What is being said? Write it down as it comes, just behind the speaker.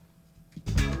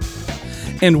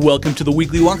And welcome to the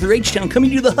weekly walk through H-Town,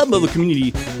 coming to the hub of the community,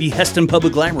 the Hesston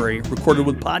Public Library, recorded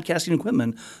with podcasting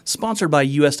equipment, sponsored by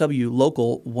USW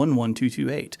Local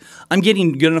 11228. I'm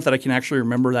getting good enough that I can actually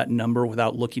remember that number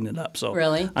without looking it up. So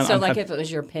really? If it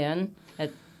was your PIN at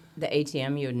the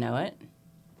ATM, you would know it?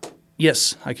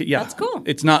 Yes, I could. Yeah, that's cool.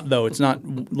 It's not though. It's not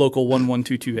Local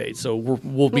 11228. So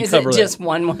we'll be Is covering. Is it just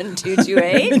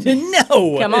 11228?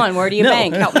 No. Come on, where do you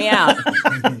bank? Help me out.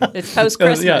 It's post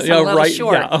Christmas. I'm a little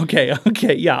short.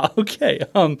 Yeah. Okay.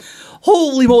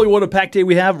 Holy moly, what a packed day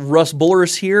we have! Russ Buller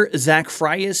is here. Zach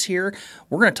Frey is here.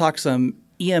 We're going to talk some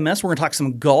EMS. We're going to talk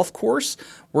some golf course.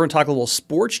 We're going to talk a little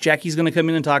sports. Jackie's going to come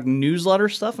in and talk newsletter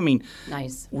stuff. I mean,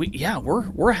 nice.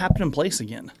 We're a happening place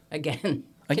again.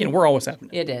 Again, we're always happening.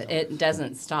 It is. It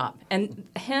doesn't stop. And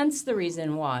hence the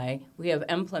reason why we have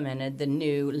implemented the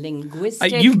new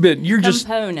linguistic You're component. just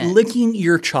licking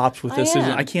your chops with this.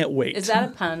 I can't wait. Is that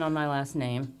a pun on my last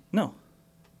name? No.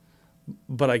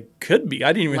 But I could be.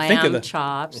 I didn't even think of that.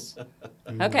 Chops.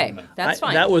 Okay, that's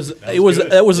fine. That was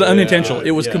unintentional.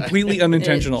 It was completely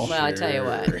unintentional. Well, I tell you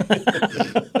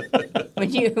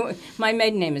what. My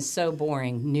maiden name is so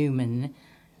boring, Newman,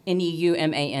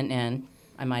 Neumann.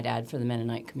 I might add, for the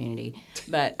Mennonite community.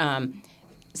 But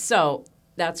so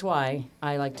that's why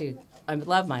I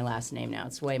love my last name now.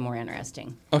 It's way more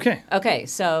interesting. Okay,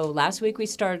 so last week we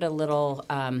started a little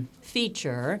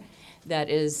feature that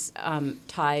is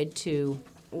tied to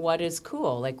what is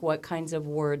cool, like what kinds of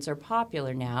words are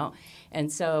popular now.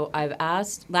 And so I've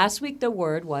asked, last week the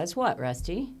word was what,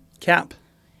 Rusty? Cap.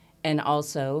 And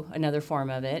also another form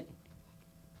of it?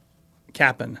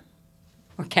 Cappin'.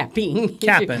 Or capping.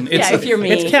 Capping. If you're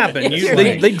me. It's capping.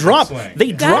 They drop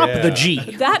the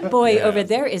G. That boy over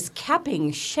there is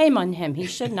capping. Shame on him. He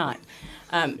should not.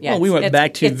 We went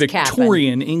back to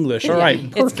Victorian English. All right.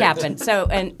 Perfect. It's capping. So,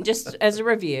 and just as a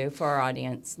review for our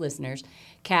audience listeners,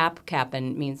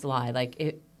 capping means lie.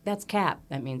 That's cap.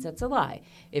 That means that's a lie.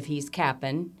 If he's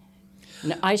capping,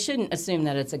 no, I shouldn't assume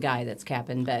that it's a guy that's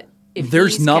capping, but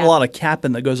there's not a lot of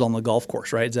capping that goes on the golf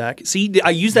course, right, Zach? See,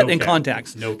 I use that in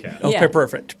context. No cap. Okay,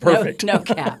 perfect. No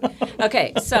cap.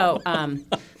 Okay, so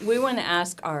we want to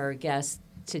ask our guests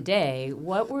today,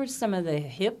 what were some of the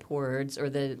hip words or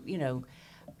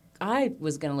I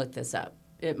was going to look this up.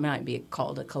 It might be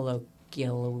called a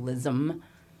colloquialism.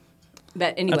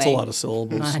 But anyway. That's a lot of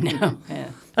syllables. I know. Yeah.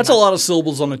 That's a lot of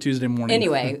syllables on a Tuesday morning.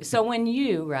 Anyway, so when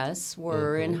you, Russ,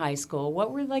 were in high school,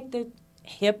 what were the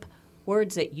hip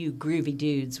words that you groovy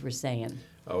dudes were saying?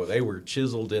 Oh, they were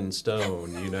chiseled in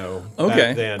stone, Okay,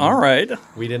 back then. All right.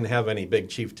 We didn't have any big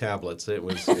chief tablets. It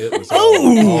was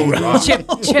all rock. Chip.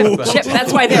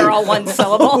 That's why they're all one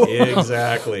syllable.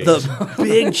 Exactly. The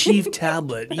big chief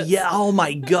tablet. Yeah. Oh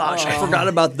my gosh, I forgot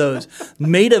about those.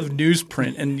 Made of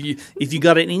newsprint, and if you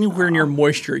got it anywhere near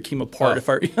moisture, it came apart.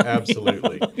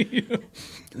 Absolutely.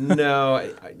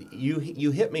 No,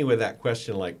 you hit me with that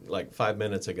question like 5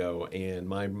 minutes ago, and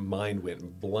my mind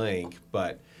went blank.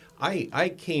 But I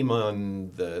came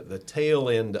on the tail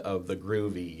end of the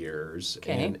groovy years,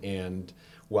 okay. and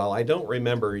while I don't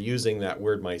remember using that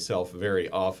word myself very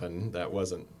often, that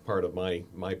wasn't part of my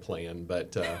plan,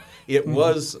 but it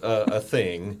was a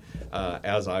thing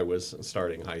as I was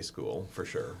starting high school, for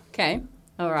sure. Okay,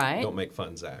 all right. Don't make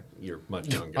fun, Zach. You're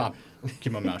much younger.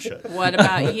 Keep my mouth shut. What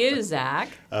about you, Zach?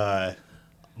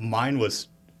 Mine was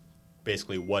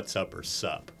basically what's up or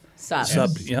sup. Sup,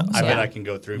 yeah. I bet I can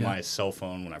go through my cell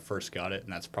phone when I first got it,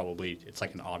 and that's probably, it's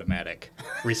like an automatic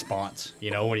response,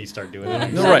 when you start doing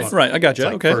that. Right, I got you.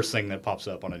 It's okay. First thing that pops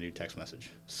up on a new text message,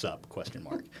 sup, ?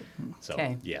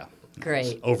 So, yeah.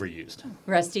 Great. Overused.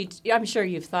 Rusty, I'm sure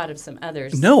you've thought of some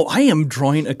others. No, I am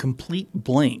drawing a complete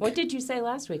blank. What did you say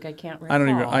last week? I can't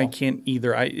recall. I can't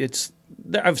either.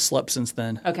 I've slept since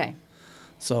then. Okay.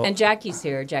 So. And Jackie's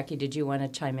here. Jackie, did you want to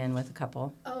chime in with a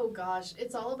couple? Oh, gosh.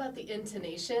 It's all about the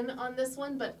intonation on this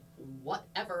one, but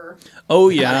whatever. Oh,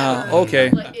 yeah.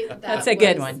 Okay. That's a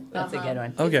good one. That's a good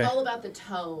one. Okay. It's all about the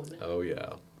tone. Oh,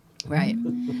 yeah. Right.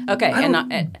 Okay.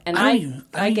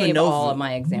 I gave all of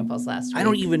my examples last week. I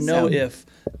don't even know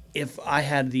if I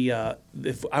had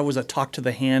if I was a talk to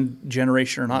the hand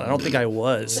generation or not. I don't think I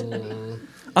was.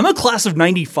 I'm a class of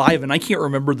 95, and I can't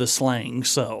remember the slang,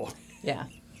 so. Yeah.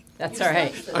 That's all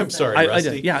right. I'm sorry,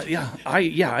 Rusty.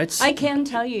 I can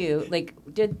tell you,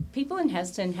 did people in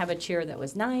Hesston have a cheer that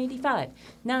was 95,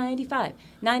 95,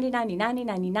 90, 90, 90,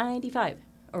 90, 95?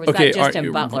 Or was that just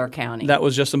in Butler County? That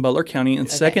was just in Butler County. And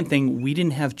second thing, we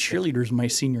didn't have cheerleaders my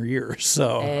senior year,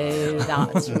 so Oh,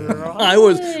 that's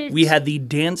right. we had the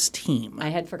dance team. I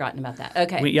had forgotten about that.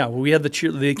 Okay. We had the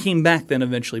cheer. They came back then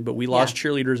eventually, but we lost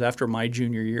cheerleaders after my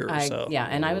junior year.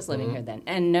 And I was living here then.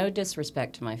 And no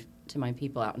disrespect to my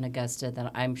people out in Augusta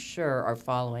that I'm sure are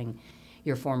following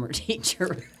your former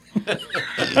teacher.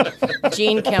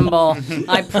 Gene Kimball,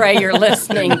 I pray you're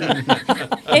listening.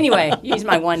 Anyway, he's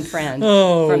my one friend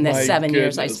from the 7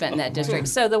 years I spent in that district.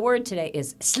 So the word today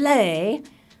is slay,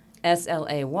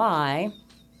 S-L-A-Y.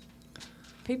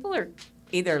 People are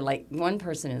either like one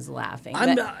person is laughing.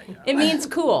 It means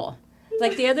cool.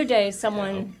 Like the other day,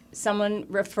 someone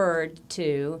referred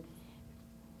to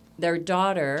their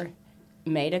daughter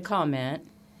made a comment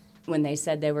when they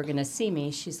said they were going to see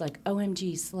me. She's like,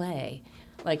 OMG, slay.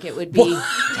 Like it would be.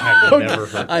 I've never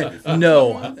heard that.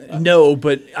 No,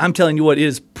 but I'm telling you what, it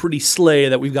is pretty slay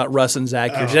that we've got Russ and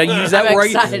Zach here. Did I use that I'm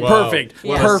right? excited. Wow. Perfect.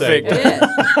 What a Perfect. It is.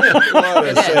 What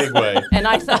a segue. And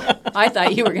I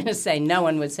thought you were going to say no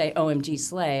one would say OMG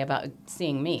slay about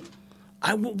seeing me.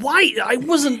 Why? I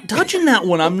wasn't touching that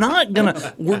one. I'm not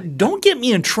gonna. Don't get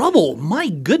me in trouble. My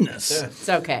goodness. It's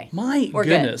okay. We're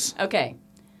goodness. Good. Okay.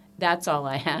 That's all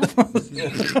I have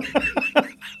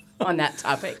on that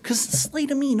topic. Because slay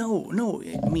to me, no.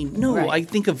 I mean, no. Right. I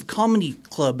think of comedy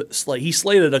club slay. He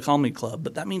slayed at a comedy club,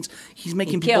 but that means he's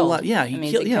making people Killed. laugh. Yeah,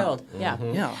 he killed. Yeah. Killed. Yeah.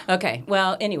 Yeah. Okay.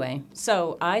 Well, anyway,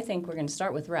 so I think we're going to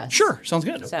start with Russ. Sure. Sounds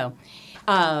good. So,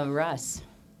 Russ,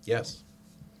 Yes.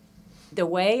 the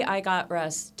way I got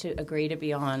Russ to agree to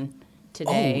be on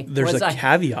today there's was a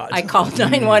caveat. I called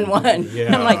 911.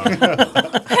 Yeah. I'm like,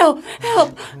 help,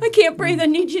 I can't breathe. I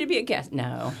need you to be a guest.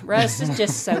 No, Russ is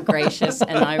just so gracious,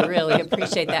 and I really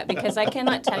appreciate that because I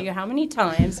cannot tell you how many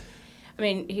times. I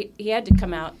mean, he had to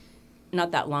come out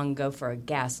not that long ago for a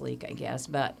gas leak, I guess,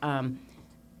 but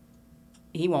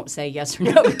he won't say yes or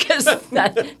no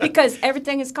because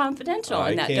everything is confidential I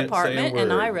in that can't say a department,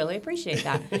 and I word. really appreciate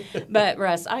that. But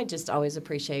Russ, I just always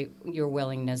appreciate your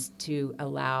willingness to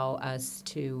allow us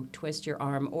to twist your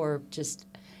arm or just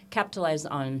capitalize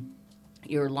on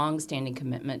your longstanding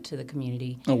commitment to the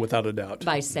community Oh, without a doubt.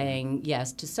 by saying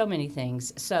yes to so many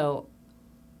things. So,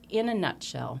 in a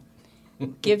nutshell,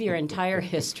 give your entire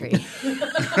history in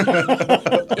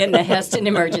the Hesston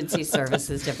Emergency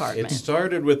Services Department. It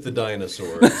started with the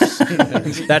dinosaurs.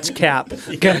 That's Cap.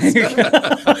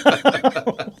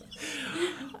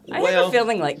 I have a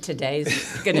feeling like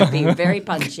today's going to be very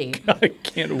punchy. I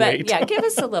can't But wait. yeah, give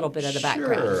us a little bit of the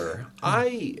background. Sure.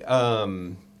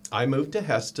 I moved to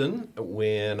Hesston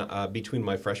when between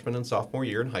my freshman and sophomore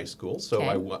year in high school, so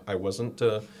Okay. I wasn't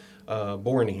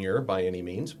born here by any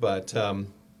means, but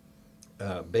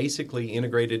basically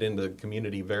integrated into the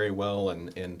community very well,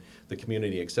 and the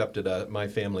community accepted my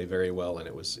family very well, and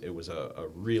it was a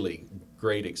really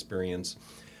great experience,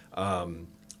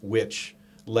 which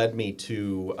led me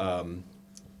to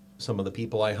some of the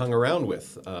people I hung around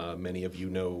with. Many of you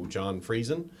know John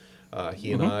Friesen.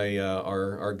 He and I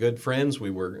are good friends. We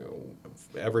were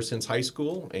ever since high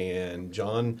school, and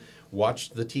John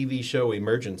watched the TV show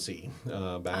Emergency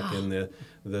back in the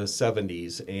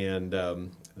 70s, and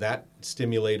that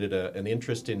stimulated an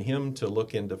interest in him to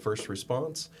look into first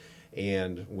response.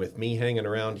 And with me hanging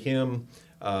around him,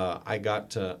 I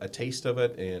got a taste of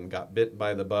it and got bit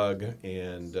by the bug.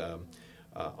 And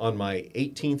on my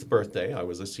 18th birthday, I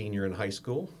was a senior in high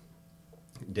school.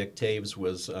 Dick Taves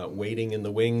was waiting in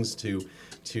the wings to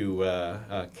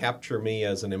capture me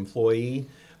as an employee.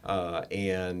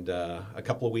 And a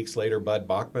couple of weeks later, Bud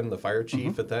Bachman, the fire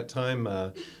chief at that time,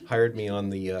 hired me on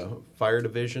the fire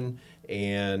division,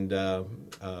 and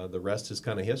the rest is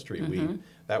kind of history.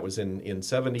 That was in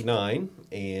 79,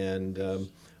 and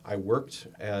I worked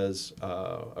as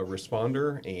a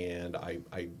responder, and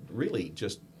I really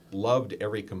just loved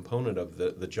every component of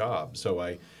the job.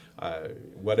 So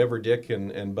whatever Dick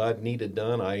and Bud needed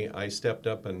done, I stepped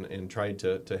up and tried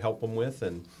to help them with,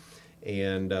 and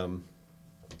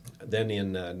then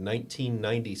in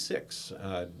 1996,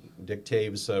 Dick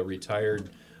Taves retired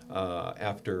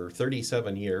after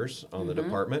 37 years on the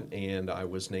department, and I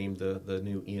was named the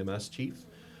new EMS chief.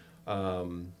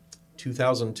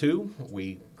 2002,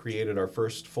 we created our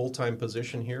first full-time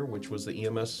position here, which was the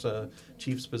EMS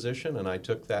chief's position, and I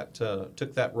took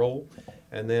that role.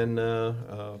 And then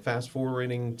fast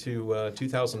forwarding to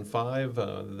 2005,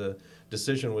 the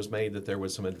decision was made that there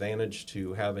was some advantage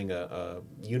to having a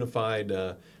unified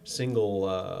single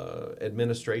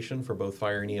administration for both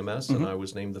fire and EMS, and I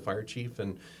was named the fire chief,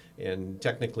 and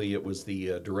technically it was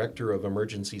the director of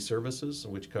emergency services,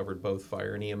 which covered both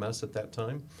fire and EMS at that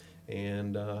time.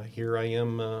 and here I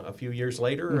am a few years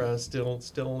later,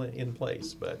 still in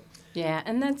place. But Yeah,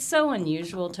 and that's so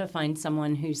unusual to find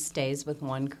someone who stays with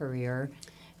one career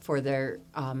for their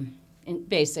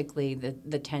basically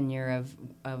the tenure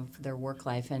of their work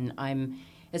life, and I'm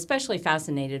especially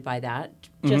fascinated by that,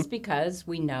 just because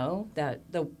we know that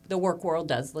the work world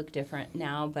does look different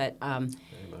now. But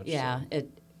yeah, so.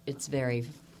 It's very,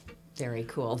 very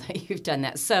cool that you've done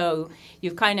that. So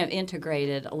you've kind of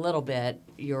integrated a little bit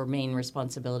your main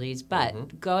responsibilities,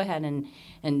 but go ahead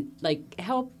and like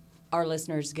help our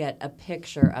listeners get a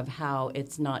picture of how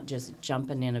it's not just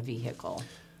jumping in a vehicle.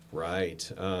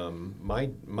 Right.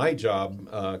 My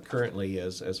job currently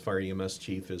as Fire EMS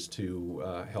Chief is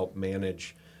to help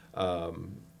manage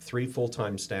 3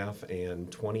 full-time staff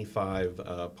and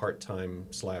 25 part-time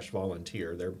 /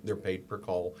 volunteer. They're paid per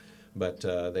call, but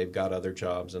they've got other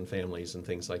jobs and families and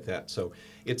things like that. So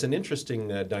it's an interesting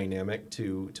dynamic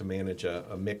to manage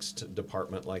a mixed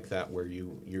department like that, where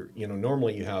you're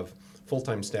normally you have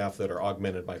full-time staff that are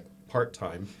augmented by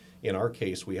part-time. In our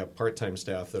case, we have part-time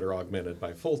staff that are augmented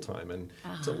by full-time, and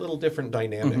it's a little different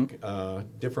dynamic,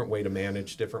 different way to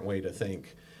manage, different way to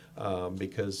think,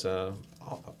 because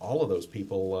all of those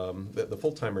people, the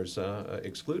full-timers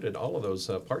excluded, all of those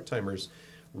part-timers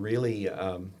really,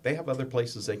 they have other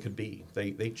places they could be.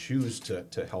 They choose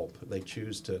to help. They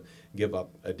choose to give up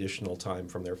additional time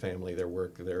from their family, their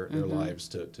work, their lives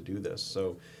to do this.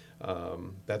 So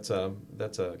that's a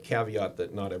caveat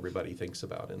that not everybody thinks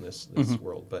about in this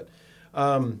world. But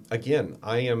again,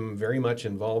 I am very much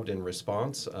involved in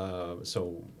response.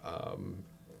 So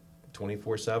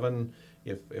 24/7.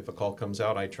 If a call comes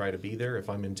out, I try to be there. If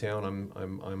I'm in town,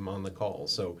 I'm on the call.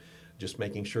 So just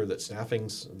making sure that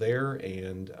staffing's there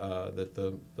and that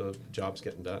the job's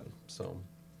getting done. So.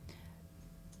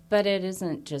 But it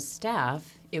isn't just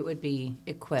staff; it would be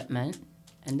equipment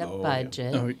and the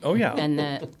budget. Oh yeah.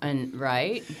 And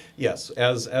right. Yes,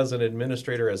 as an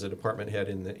administrator, as a department head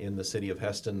in the city of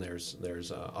Hesston,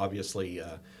 there's obviously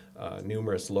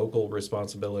numerous local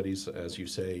responsibilities, as you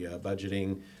say,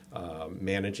 budgeting,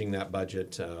 managing that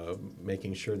budget,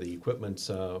 making sure the equipment's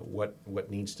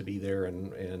what needs to be there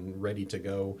and ready to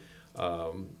go.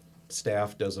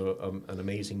 Staff does an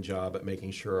amazing job at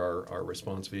making sure our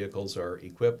response vehicles are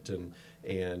equipped and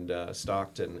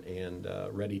stocked and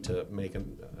ready to make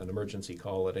an emergency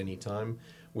call at any time,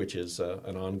 which is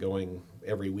an ongoing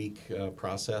every week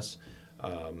process.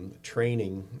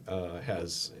 Training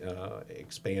has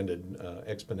expanded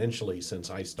exponentially since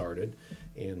I started,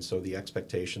 and so the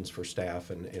expectations for staff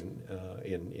and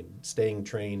in staying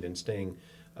trained and staying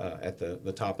at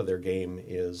the top of their game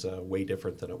is way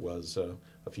different than it was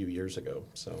a few years ago.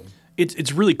 So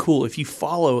it's really cool. If you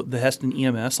follow the Hesston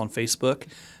EMS on Facebook,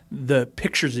 the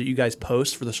pictures that you guys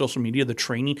post for the social media, the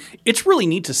training, it's really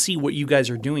neat to see what you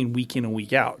guys are doing week in and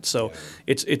week out. So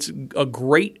it's a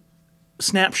great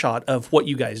snapshot of what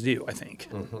you guys do, I think.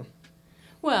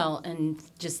 Well, and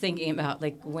just thinking about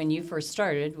like when you first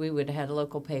started, we would have had a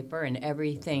local paper and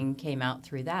everything came out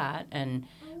through that. And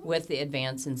with the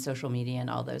advance in social media and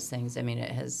all those things, I mean,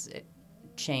 it has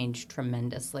changed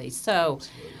tremendously. So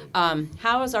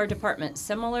how is our department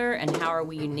similar, and how are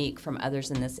we unique from others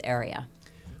in this area?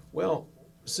 Well,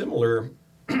 similar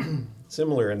in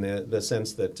the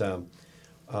sense that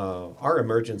our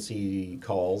emergency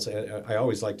calls, I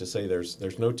always like to say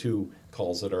there's no two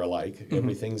calls that are alike.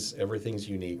 Everything's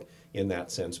unique in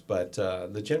that sense. But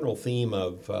the general theme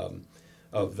of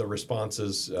the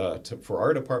responses for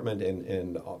our department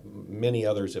and many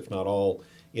others, if not all,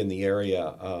 in the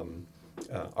area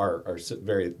are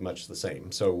very much the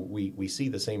same. So we see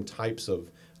the same types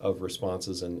of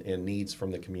responses and needs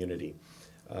from the community,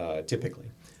 typically.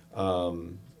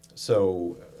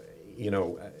 So,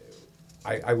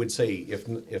 I would say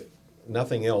if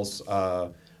nothing else,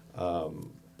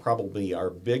 probably our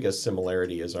biggest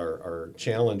similarity is our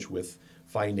challenge with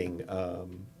finding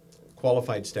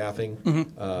qualified staffing,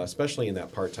 especially in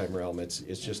that part-time realm. It's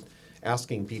just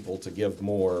asking people to give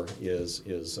more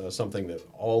is something that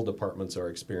all departments are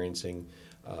experiencing.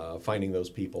 Finding those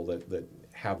people that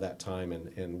have that time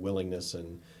and willingness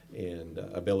and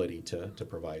ability to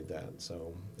provide that.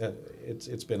 So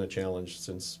it's been a challenge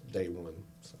since day one.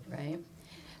 So. Right.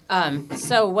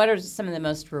 So what are some of the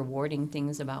most rewarding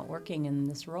things about working in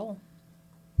this role?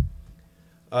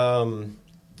 From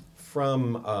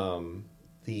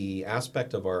the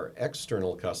aspect of our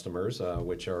external customers,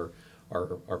 which are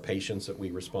our patients that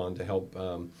we respond to help,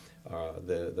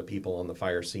 the people on the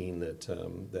fire scene that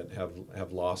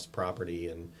have lost property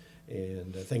and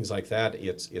things like that.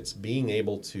 It's being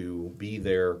able to be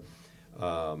there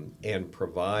and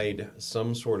provide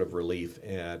some sort of relief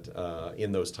at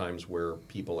in those times where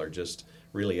people are just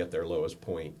really at their lowest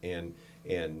point,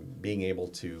 and being able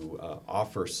to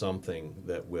offer something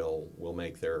that will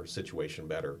make their situation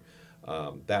better.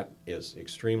 That is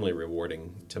extremely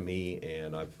rewarding to me,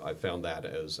 and I've found that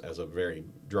as a very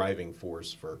driving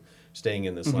force for staying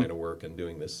in this line of work and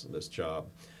doing this job.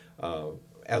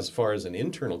 As far as an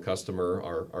internal customer,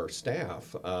 our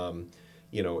staff,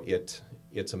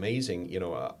 it's amazing.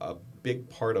 A big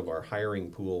part of our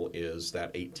hiring pool is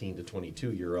that 18 to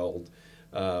 22-year-old,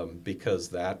 because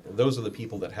those are the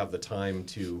people that have the time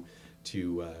to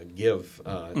give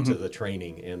to the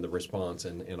training and the response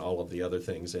and all of the other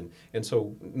things. And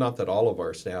so, not that all of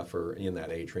our staff are in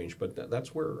that age range, but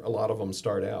that's where a lot of them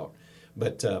start out.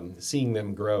 But seeing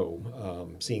them grow,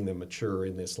 seeing them mature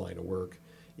in this line of work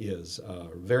is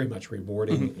very much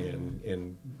rewarding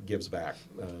and gives back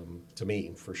to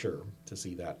me, for sure, to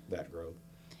see that growth.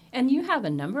 And you have a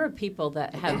number of people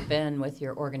that have been with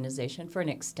your organization for an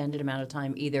extended amount of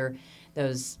time, either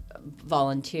those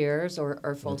volunteers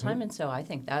or full-time. And so I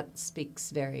think that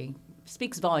speaks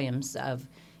volumes of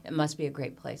it must be a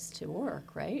great place to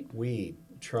work, right? We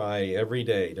try every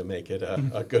day to make it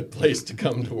a good place to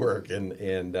come to work.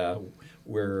 And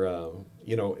we're,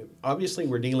 obviously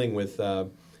we're dealing with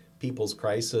people's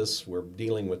crisis. We're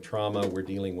dealing with trauma. We're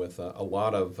dealing with a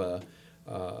lot of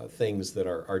things that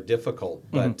are difficult,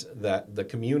 but that the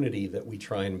community that we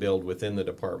try and build within the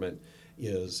department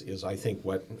is I think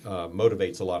what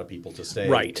motivates a lot of people to stay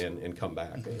and come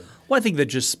back. Well, I think that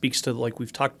just speaks to, like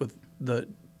we've talked with the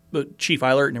Chief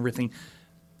Eilert and everything.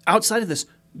 Outside of this,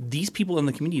 these people in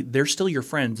the community, they're still your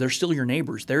friends. They're still your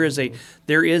neighbors. There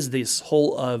is this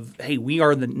whole of, hey, we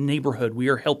are the neighborhood. We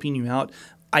are helping you out.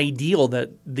 Ideal that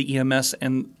the EMS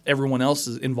and everyone else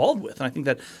is involved with. And I think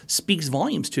that speaks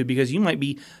volumes to it, because you might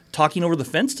be talking over the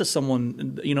fence to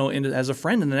someone, as a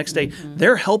friend, and the next day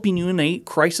they're helping you in a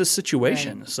crisis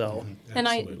situation. Right. So, and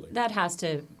that has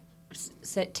to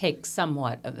take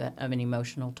somewhat of an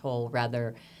emotional toll.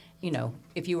 Rather,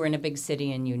 if you were in a big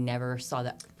city and you never saw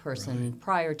that person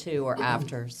prior to or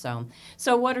after. So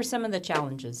what are some of the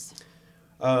challenges?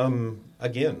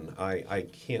 Again, I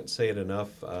can't say it enough.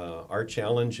 Our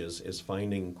challenge is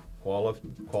finding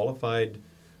qualified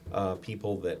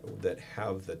people that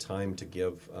have the time to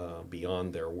give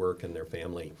beyond their work and their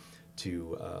family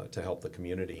to help the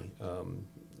community.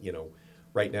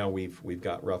 Right now we've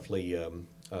got roughly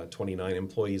 29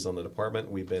 employees on the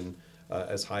department. We've been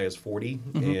as high as 40,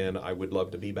 and I would love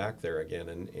to be back there again.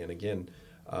 And again,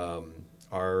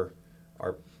 our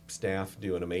staff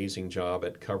do an amazing job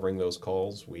at covering those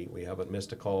calls. We haven't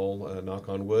missed a call, knock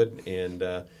on wood, and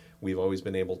we've always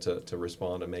been able to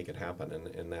respond and make it happen.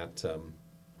 And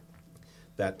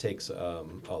that takes a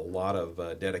lot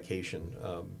of dedication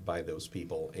by those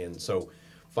people. And so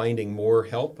finding more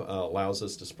help allows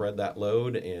us to spread that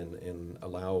load and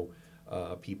allow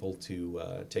people to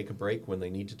take a break when they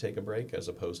need to take a break, as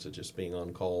opposed to just being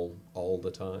on call all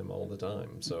the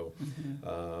time. So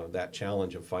that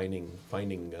challenge of finding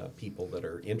people that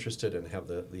are interested and have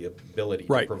the ability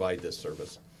to provide this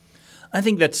service. I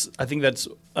think that's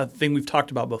a thing we've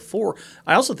talked about before.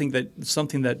 I also think that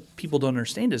something that people don't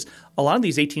understand is a lot of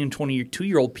these 18 and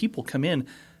 22-year-old people come in,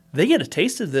 they get a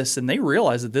taste of this and they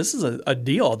realize that this is a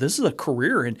deal. This is a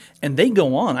career, and they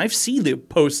go on. I've seen the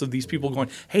posts of these people going,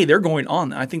 hey, they're going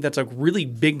on. I think that's a really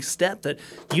big step that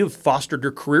you have fostered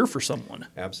your career for someone.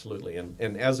 Absolutely.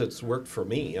 And as it's worked for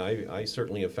me, I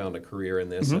certainly have found a career in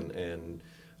this. And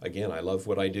again, I love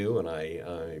what I do, and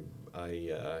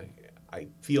I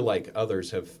feel like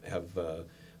others have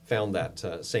found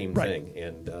that same thing.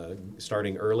 And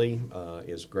starting early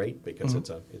is great, because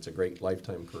it's a great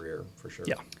lifetime career for sure.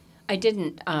 Yeah. I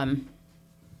didn't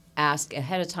ask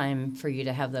ahead of time for you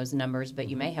to have those numbers, but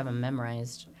you may have them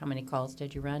memorized. How many calls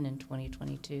did you run in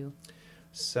 2022?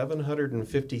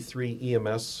 753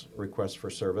 EMS requests for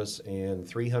service and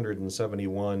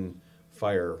 371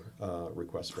 fire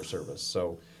requests for service.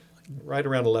 So right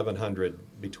around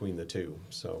 1,100 between the two.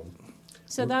 So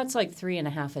that's like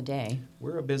 3.5 a day.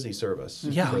 We're a busy service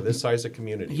Yeah. for this size of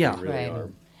community. Yeah. We really are.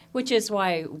 Which is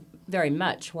why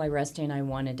Rusty and I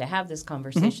wanted to have this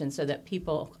conversation, so that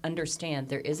people understand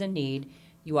there is a need.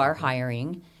 You are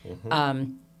hiring.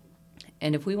 And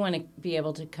if we want to be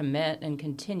able to commit and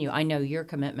continue, I know your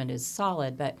commitment is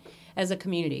solid, but as a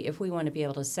community, if we want to be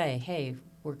able to say, hey,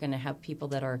 we're going to have people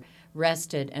that are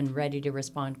rested and ready to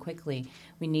respond quickly,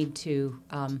 we need to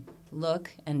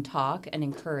look and talk and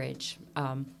encourage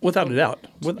Without a doubt.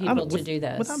 people to do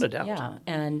this. Without a doubt. Yeah,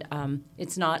 and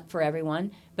it's not for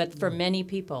everyone, but for many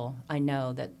people, I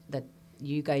know that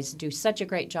you guys do such a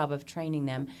great job of training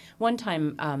them. One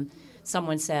time,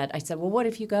 someone said, I said, well, what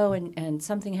if you go and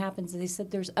something happens? And they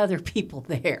said, there's other people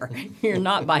there. You're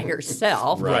not by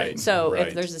yourself. Right, So right.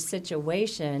 if there's a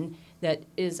situation that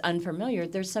is unfamiliar,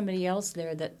 there's somebody else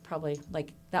there that probably,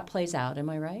 like, that plays out. Am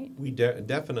I right? We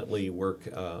definitely work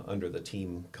under the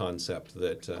team concept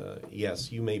that,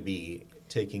 yes, you may be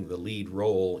taking the lead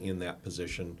role in that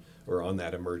position or on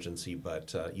that emergency,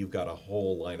 but you've got a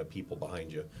whole line of people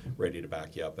behind you ready to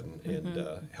back you up and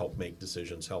help make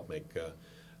decisions, help make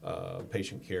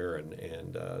patient care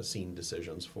and scene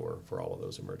decisions for all of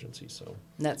those emergencies. So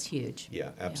That's huge. yeah,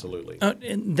 absolutely.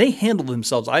 And they handle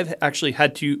themselves. I've actually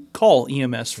had to call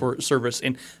EMS for service,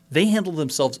 and they handle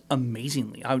themselves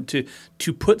amazingly.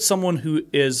 To put someone who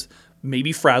is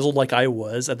maybe frazzled like I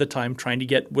was at the time trying to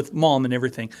get with mom and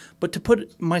everything, but to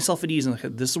put myself at ease and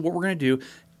like, this is what we're going to do.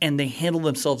 And they handle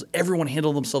themselves, everyone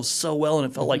handled themselves so well. And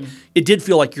it felt like, it did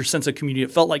feel like your sense of community.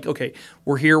 It felt like, okay,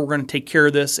 we're here, we're going to take care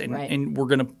of this. And, Right. and we're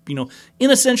going to,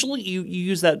 and essentially you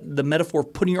use the metaphor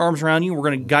of putting your arms around you. We're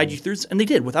going to guide you through this. And they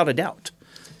did, without a doubt.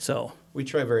 So We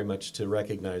try very much to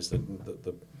recognize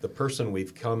that the person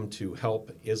we've come to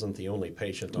help isn't the only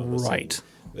patient on the scene. Right.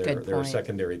 There Good are point.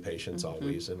 secondary patients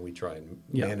always, and we try and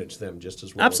Yeah. manage them just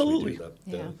as well Absolutely. as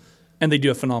we do Yeah. and they do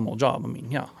a phenomenal job. I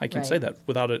mean, yeah, I can say Right. that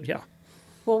without it. Yeah.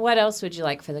 Well, what else would you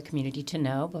like for the community to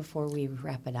know before we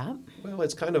wrap it up? Well,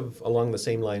 it's kind of along the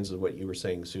same lines of what you were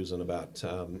saying, Susan, about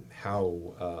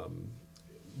how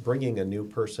bringing a new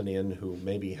person in who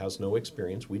maybe has no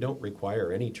experience. We don't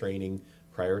require any training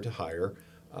prior to hire.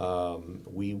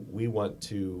 We want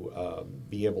to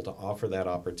be able to offer that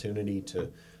opportunity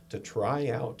to try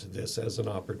out this as an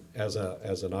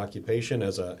occupation,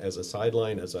 as a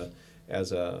sideline, as a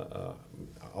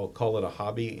I'll call it a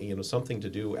hobby, something to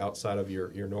do outside of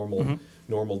your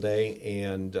normal day,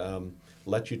 and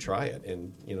let you try it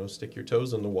and stick your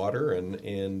toes in the water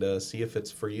and see if it's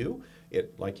for you.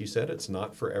 It, like you said, it's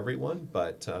not for everyone,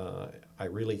 but I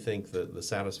really think that the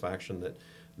satisfaction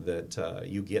that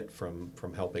you get from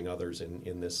helping others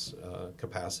in this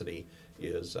capacity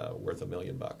is worth $1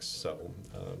 million. So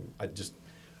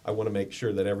I want to make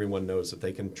sure that everyone knows that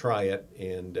they can try it,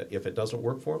 and if it doesn't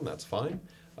work for them, that's fine.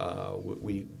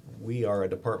 We are a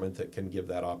department that can give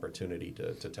that opportunity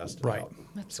to test it Right. out.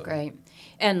 That's So, great.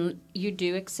 And you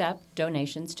do accept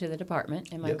donations to the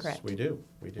department, am I correct? Yes, we do.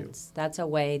 We do. That's a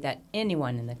way that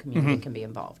anyone in the community can be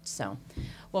involved. So,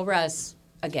 well, Russ,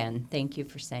 again, thank you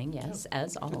for saying yes,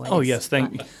 as always. Oh, yes,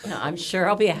 thank you. I'm sure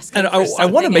I'll be asking And for I want to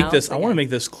something make else this. I want to again. make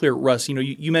this clear, Russ.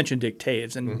 You mentioned Dick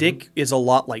Taves, and Dick is a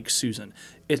lot like Susan.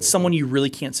 It's someone you really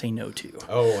can't say no to.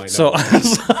 Oh, I know. So,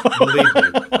 Believe me,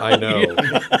 I know.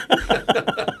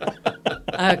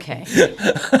 Okay.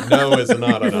 No is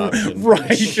not an option.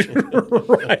 right,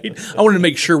 right. I wanted to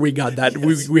make sure we got that.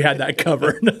 We had that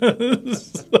covered.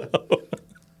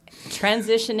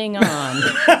 Transitioning on.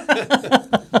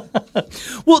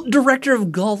 Well, Director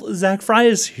of Golf Zach Frey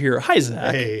is here. Hi,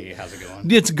 Zach. Hey, how's it going?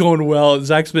 It's going well.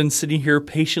 Zach's been sitting here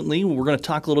patiently. We're going to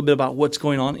talk a little bit about what's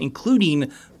going on,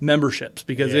 including memberships,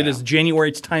 because it Yeah. is January.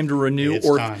 It's time to renew. It's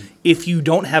or time. if you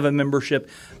don't have a membership,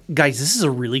 guys, this is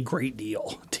a really great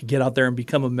deal to get out there and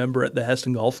become a member at the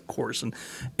Hesston Golf Course.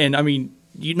 And I mean,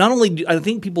 you not only I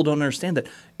think people don't understand that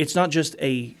it's not just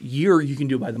a year. You can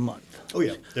do it by the month. Oh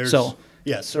yeah, there's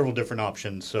several different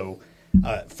options. So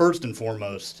first and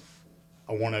foremost,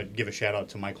 I want to give a shout out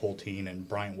to Mike Holteen and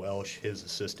Bryant Welsh, his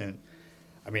assistant.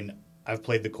 I mean, I've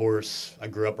played the course. I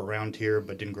grew up around here,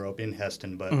 but didn't grow up in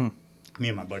Hesston. But me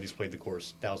and my buddies played the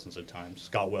course thousands of times.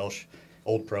 Scott Welsh,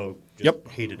 old pro, just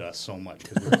hated us so much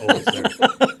because we were always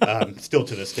there. Still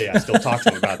to this day, I still talk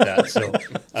to him about that. So,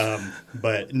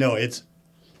 but no, it's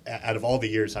out of all the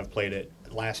years I've played it,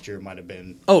 last year might have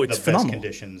been Oh, it's the phenomenal. best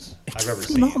conditions It's I've ever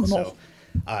phenomenal.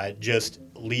 seen. So, just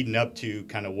leading up to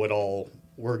kind of what all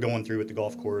we're going through with the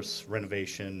golf course,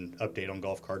 renovation, update on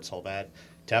golf carts, all that,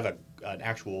 to have an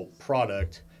actual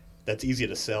product that's easy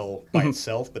to sell by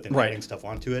itself, but then Right. adding stuff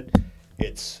onto it,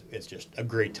 it's just a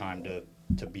great time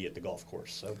to be at the golf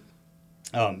course. So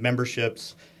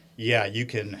memberships, yeah, you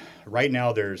can. Right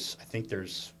now, there's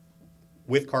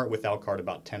with cart, without cart,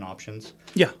 about 10 options.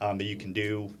 Yeah. That you can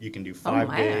do. You can do Oh 5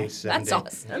 my, days, 7 that's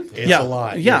days. awesome. It's a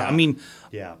lot. Yeah, I mean,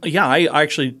 yeah. I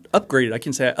actually upgraded. I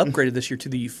can say I upgraded this year to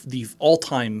the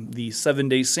all-time, the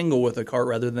 7-day single with a cart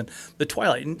rather than the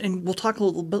Twilight. And we'll talk a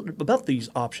little bit about these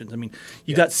options. I mean,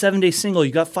 you got 7-day single,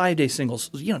 you got 5-day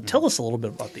singles. Tell us a little bit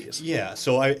about these. Yeah,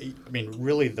 so I mean,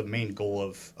 really, the main goal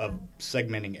of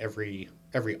segmenting every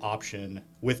option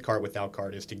with cart, without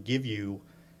cart, is to give you,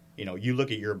 you look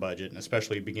at your budget, and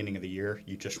especially beginning of the year,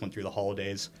 you just went through the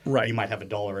holidays. Right. You might have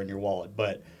 $1 in your wallet,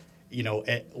 but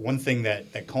one thing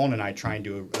that Colin and I try and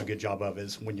do a good job of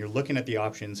is when you're looking at the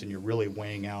options and you're really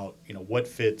weighing out, what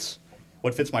fits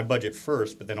my budget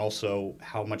first, but then also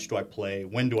how much do I play?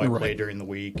 When do I play during the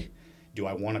week? Do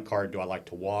I want a cart? Do I like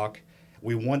to walk?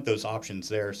 We want those options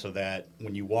there so that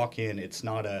when you walk in, it's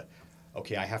not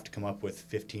okay, I have to come up with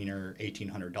 $1,500 or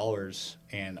 $1,800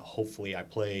 and hopefully I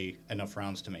play enough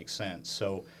rounds to make sense.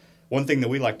 So one thing that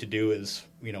we like to do is,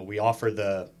 we offer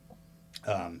the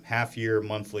half year,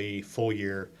 monthly, full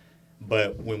year,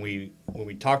 but when we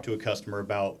talk to a customer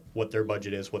about what their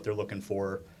budget is, what they're looking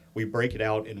for, we break it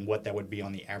out in what that would be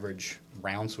on the average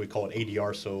round. So we call it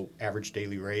ADR, so average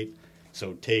daily rate.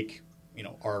 So take,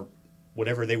 our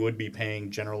whatever they would be paying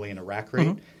generally in a rack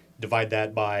rate, divide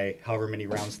that by however many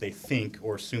rounds they think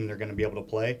or assume they're going to be able to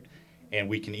play, and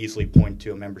we can easily point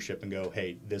to a membership and go,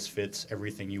 hey, this fits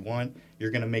everything you want. You're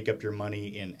going to make up your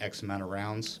money in X amount of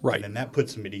rounds. Right. And then that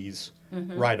puts them at ease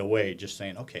right away, just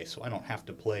saying, okay, so I don't have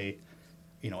to play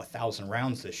 1,000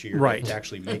 rounds this year to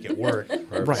actually make it work.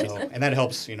 Right. So, and that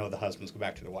helps, the husbands go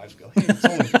back to their wives and go, hey,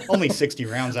 it's only 60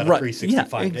 rounds out of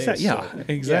 365 days. Yeah,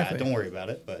 exactly. Yeah, don't worry about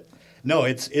it. But no,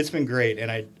 it's been great.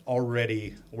 And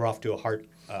we're off to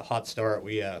a hot start.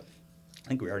 I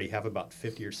think we already have about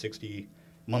 50 or 60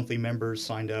 monthly members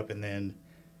signed up. And then,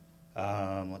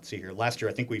 let's see here. Last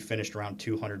year, I think we finished around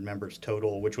 200 members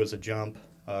total, which was a jump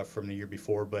from the year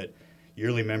before. But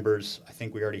yearly members, I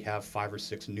think we already have 5 or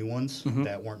 6 new ones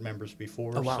that weren't members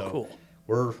before. Oh, wow, so cool.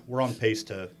 We're on pace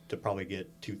to probably get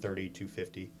 230,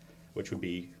 250, which would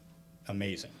be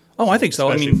amazing. Oh, I think so.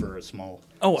 Especially for a small.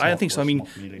 I think so. I mean,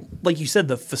 community. like you said,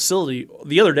 the facility.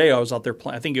 The other day I was out there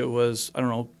playing. I think it was,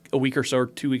 a week or so or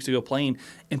 2 weeks ago playing,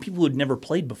 and people who had never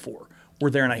played before were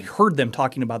there, and I heard them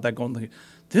talking about that, going,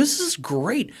 this is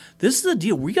great. This is the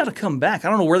deal. We got to come back. I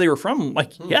don't know where they were from. I'm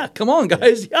like, yeah, come on,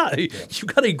 guys. Yeah, you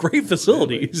got a great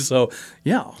facility. So,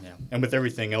 yeah. And with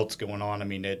everything else going on, I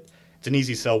mean, it's an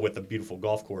easy sell with a beautiful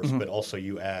golf course, but also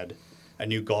you add a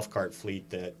new golf cart fleet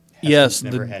that has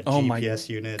never had GPS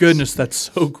units. Goodness, that's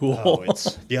so cool.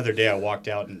 The other day I walked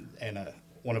out and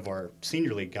one of our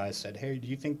senior league guys said, hey, do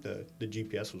you think the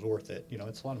GPS was worth it?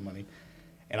 It's a lot of money.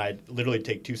 And I literally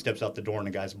take 2 steps out the door and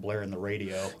the guy's blaring the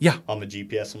radio on the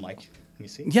GPS. I'm like, can you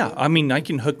see? Yeah, I mean, I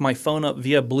can hook my phone up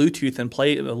via Bluetooth and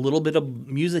play a little bit of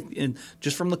music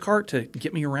just from the cart to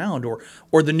get me around.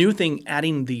 Or the new thing,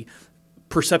 adding the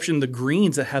perception of the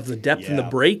greens that have the depth and the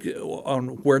break on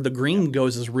where the green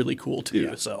goes is really cool too.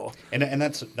 Yeah. So and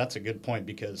that's a good point,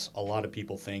 because a lot of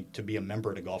people think to be a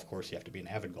member at a golf course you have to be an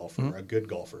avid golfer or a good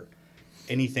golfer.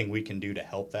 Anything we can do to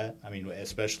help that, I mean,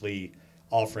 especially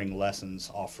offering lessons,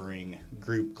 offering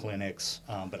group clinics,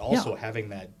 but also having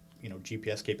that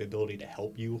GPS capability to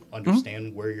help you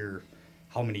understand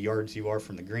how many yards you are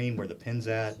from the green, where the pin's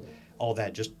at. All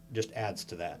that just adds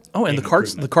to that. Oh, and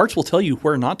the carts will tell you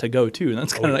where not to go too, and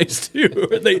that's kind of nice too.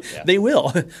 They will.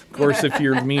 Of course, if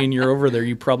you're me and you're over there,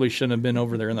 you probably shouldn't have been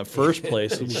over there in the first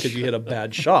place because you hit a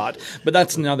bad shot. But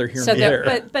that's neither here nor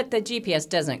there. But the GPS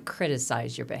doesn't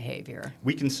criticize your behavior.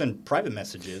 We can send private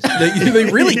messages. They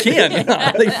really can.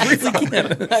 Yeah, they really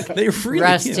can. They really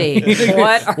Rusty, can.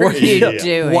 what are you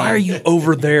doing? Why are you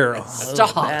over there?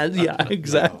 Stop. Yeah,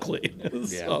 exactly.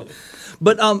 So.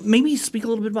 But maybe speak a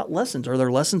little bit about lessons. Are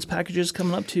there lessons packages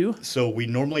coming up too? So we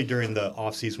normally during the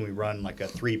off season we run like a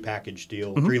 3 package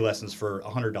deal, 3 lessons for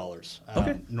 $100.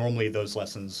 Okay. Normally those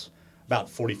lessons about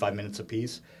 45 minutes a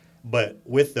piece, but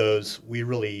with those we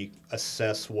really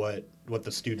assess what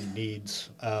the student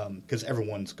needs, because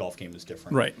everyone's golf game is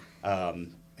different. Right.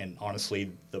 And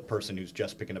honestly, the person who's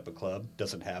just picking up a club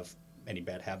doesn't have any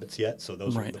bad habits yet, so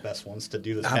those are the best ones to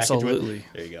do this package with.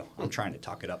 There you go. I'm trying to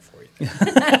talk it up for you.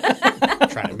 I'm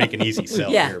trying to make an easy sell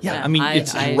here. Yeah, I mean,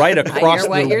 it's right across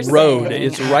the road. Saying.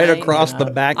 It's right across the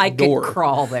back door. I could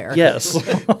crawl there. Yes.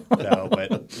 No,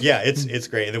 but yeah, it's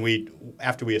great. And then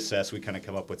after we assess, we kind of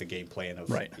come up with a game plan of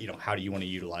how do you want to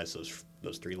utilize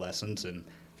those 3 lessons, and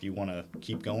if you want to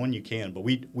keep going, you can. But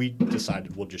we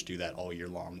decided we'll just do that all year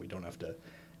long. We don't have to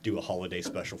do a holiday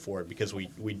special for it, because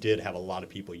we did have a lot of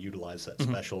people utilize that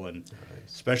special, and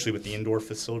especially with the indoor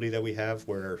facility that we have,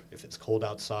 where if it's cold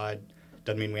outside,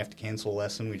 doesn't mean we have to cancel a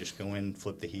lesson. We just go in,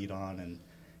 flip the heat on, and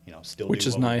still which do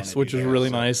is what we nice. wanna Which do is there. really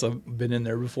So, nice. I've been in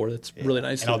there before. That's really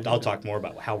nice. And I'll talk more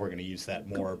about how we're going to use that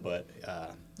more. But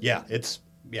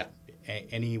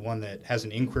anyone that has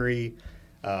an inquiry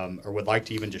or would like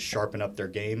to even just sharpen up their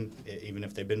game, even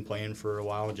if they've been playing for a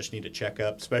while and just need a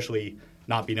checkup, especially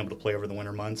not being able to play over the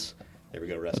winter months. There we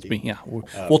go, Rusty. That's me. Yeah,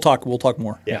 we'll talk. We'll talk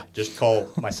more. Yeah, just call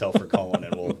myself or Colin,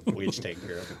 and we'll each take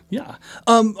care of it. Yeah.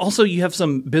 Also, you have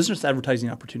some business advertising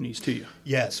opportunities too.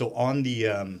 Yeah. So on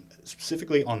the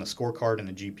specifically on the scorecard and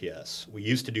the GPS. We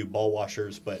used to do ball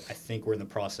washers, but I think we're in the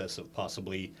process of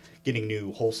possibly getting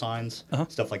new hole signs,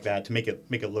 stuff like that, to make it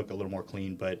look a little more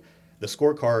clean. But the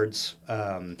scorecards,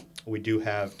 we do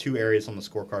have 2 areas on the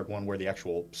scorecard, one where the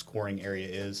actual scoring area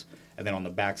is, and then on the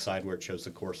back side where it shows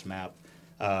the course map.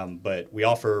 But we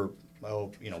offer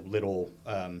little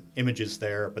images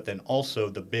there, but then also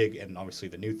the big and obviously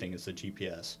the new thing is the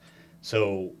GPS.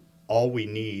 So all we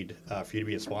need for you to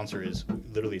be a sponsor is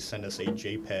literally send us a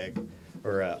JPEG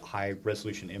or a high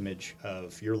resolution image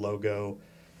of your logo.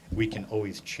 We can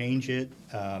always change it.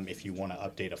 If you want to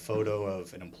update a photo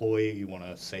of an employee, you want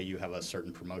to say you have a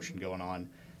certain promotion going on,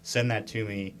 send that to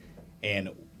me, and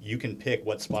you can pick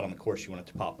what spot on the course you want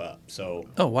it to pop up. So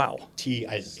Oh, wow.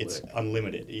 it's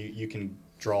unlimited. You can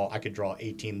I could draw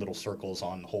 18 little circles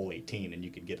on hole 18, and you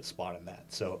could get a spot in that.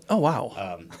 So Oh,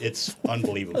 wow. it's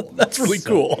unbelievable. That's really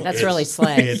cool. That's really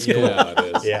slang. It's cool. Yeah,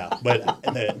 it is. Yeah, but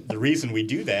the reason we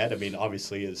do that, I mean,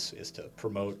 obviously, is to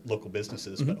promote local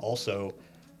businesses, but also,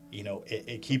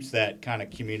 it keeps that kind of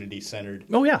community-centered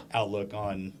Oh, yeah. outlook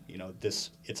on,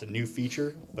 this. It's a new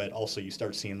feature, but also you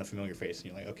start seeing the familiar face, and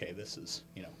you're like, okay, this is,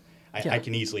 I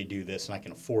can easily do this, and I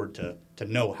can afford to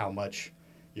know how much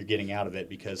you're getting out of it,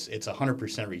 because it's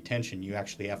 100% retention. You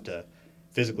actually have to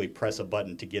physically press a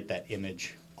button to get that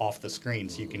image off the screen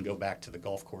so you can go back to the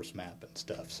golf course map and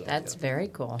stuff. So That's very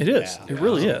cool. It is. Yeah. It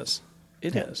really is.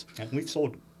 It is. And we've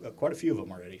sold quite a few of them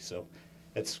already, so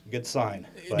it's a good sign.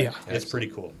 But Yeah. it's pretty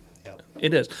cool. Yeah.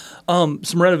 It is. Some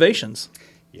renovations.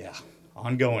 Yeah.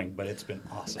 Ongoing, but it's been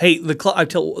awesome. Hey, the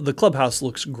clubhouse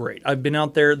looks great. I've been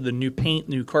out there. The new paint,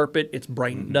 new carpet, it's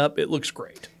brightened up. It looks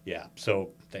great. Yeah.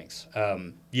 So thanks.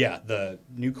 The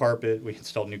new carpet, we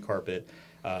installed new carpet.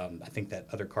 I think that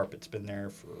other carpet's been there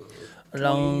for A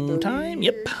long 20, 30 time.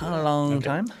 Yep, years. a long Okay.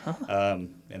 time.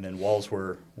 And then walls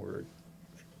were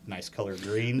nice color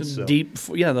green. So Deep,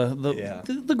 yeah. Yeah.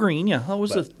 The green, yeah.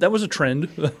 But- That was a trend.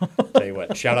 tell you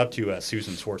what, shout out to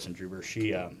Susan Swartzendruber.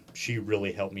 She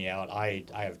really helped me out. I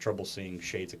have trouble seeing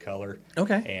shades of color.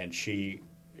 Okay. And she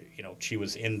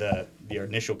was in the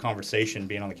initial conversation,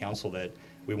 being on the council, that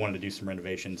we wanted to do some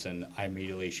renovations, and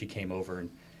she came over and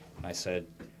I said,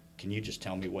 can you just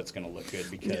tell me what's going to look good?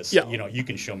 Because Yeah. you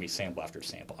can show me sample after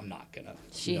sample. I'm not gonna.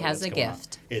 She know has what's a going on.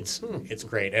 gift. It's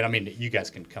great, and I mean, you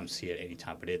guys can come see it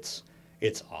anytime. But it's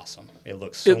awesome. It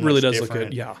looks. It really much does look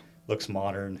different. good, yeah. Looks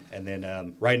modern. And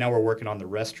then right now we're working on the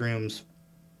restrooms.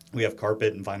 We have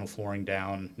carpet and vinyl flooring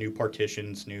down, new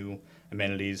partitions, new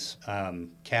amenities,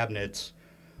 cabinets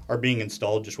are being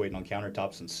installed. Just waiting on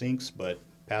countertops and sinks. But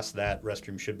past that,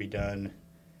 restroom should be done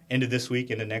end of this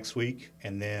week, into next week,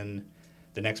 and then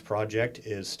the next project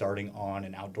is starting on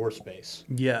an outdoor space.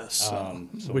 Yes.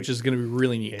 So which is going to be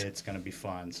really neat. It's going to be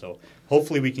fun. So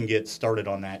hopefully we can get started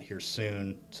on that here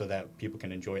soon so that people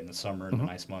can enjoy it in the summer and the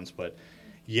nice months. But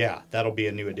yeah, that'll be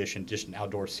a new addition, just an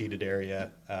outdoor seated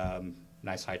area,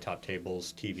 nice high top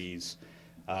tables, TVs,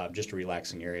 just a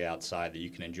relaxing area outside that you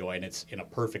can enjoy. And it's in a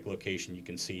perfect location. You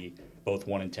can see both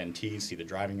 1 and 10 tees, see the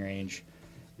driving range.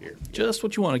 Just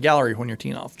what you want, a gallery when you're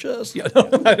teeing off. Just, I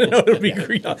don't know, it would be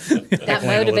great. That Playing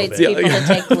a little motivates bit. people to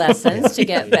take lessons to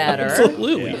get better.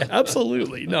 Absolutely, Yeah.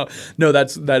 absolutely. No,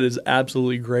 that is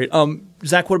absolutely great.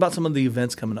 Zach, what about some of the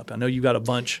events coming up? I know you got a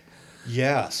bunch.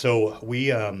 Yeah, so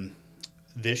we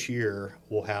this year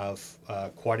we'll have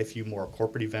quite a few more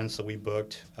corporate events that we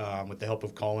booked with the help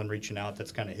of Colin reaching out.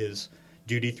 That's kind of his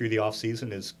duty through the off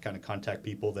season, is kind of contact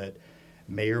people that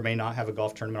may or may not have a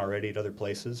golf tournament already at other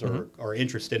places or are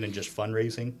interested in just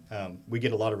fundraising. We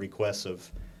get a lot of requests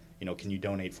of, can you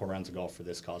donate 4 rounds of golf for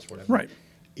this cause, whatever. Right.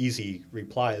 Easy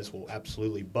reply is, well,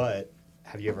 absolutely, but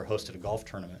have you ever hosted a golf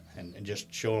tournament? And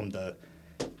just show them the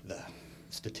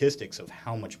statistics of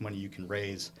how much money you can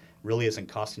raise. Really isn't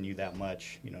costing you that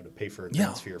much, to pay for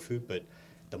events for your food, but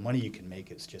the money you can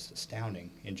make is just astounding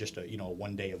in just a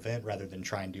one-day event rather than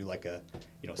try and do like a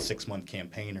 6-month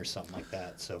campaign or something like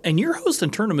that. So And you're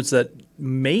hosting tournaments that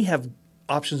may have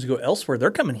options to go elsewhere.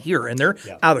 They're coming here, and they're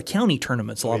out of county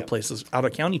tournaments. A lot of places out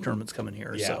of county tournaments coming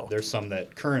here. yeah, So there's some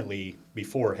that currently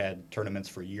before had tournaments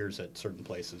for years at certain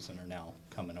places and are now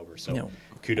coming over. So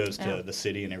kudos to the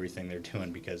city and everything they're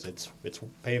doing, because it's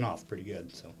paying off pretty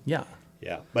good. So yeah.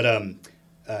 but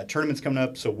tournaments coming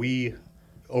up. So we,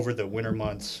 over the winter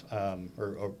months,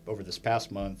 or over this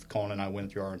past month, Colin and I went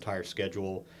through our entire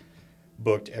schedule,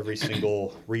 booked every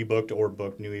single rebooked or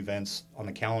booked new events on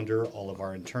the calendar, all of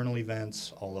our internal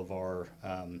events, all of our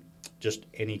just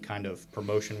any kind of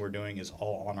promotion we're doing is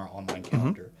all on our online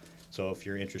calendar. So if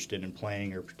you're interested in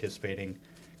playing or participating,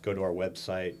 go to our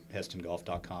website,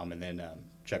 hestongolf.com, and then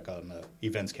check on the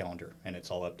events calendar, and it's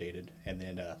all updated. And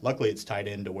then luckily it's tied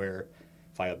into where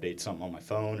if I update something on my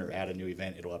phone or add a new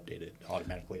event, it'll update it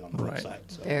automatically on the Right. website.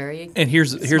 So. Very And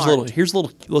here's a smart.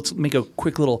 little. Let's make a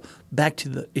quick little back to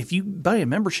the. If you buy a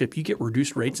membership, you get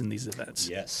reduced rates in these events.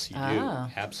 Yes, you Ah.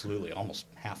 do. Absolutely. Almost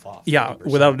half off. Yeah,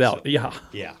 50%. without a doubt. So, Yeah.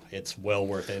 Yeah, it's well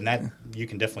worth it. And that you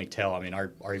can definitely tell. I mean,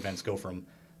 our events go from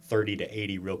 30 to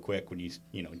 80 real quick when you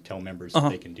tell members that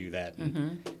they can do that.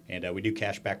 And we do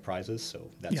cashback prizes, so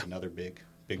that's Yeah. another big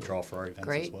draw for our events as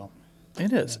Great. well.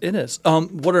 It is. It is.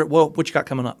 What you got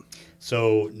coming up?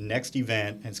 So next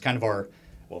event, it's kind of our,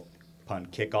 well, pun,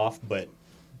 kickoff, but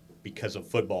because of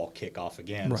football, kickoff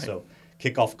again. Right. So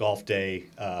kickoff golf day,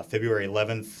 February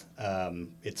 11th.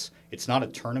 It's not a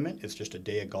tournament. It's just a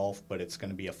day of golf, but it's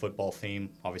going to be a football theme.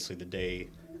 Obviously, the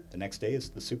next day is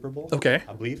the Super Bowl. Okay.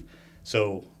 I believe.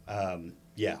 So,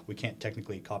 yeah, we can't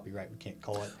technically copyright. We can't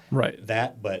call it Right.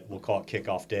 that, but we'll call it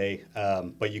kickoff day.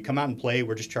 But you come out and play.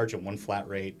 We're just charging one flat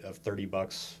rate of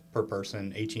 $30 per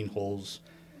person, 18 holes,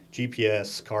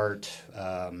 GPS, cart,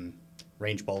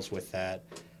 range balls with that.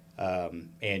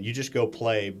 And you just go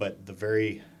play. But the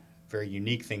very, very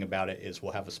unique thing about it is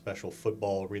we'll have a special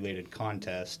football-related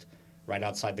contest right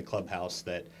outside the clubhouse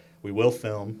that we will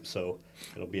film. So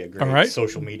it'll be a great All right.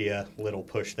 social media little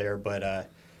push there. But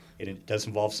it does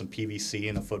involve some PVC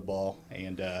in the football,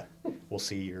 and we'll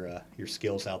see your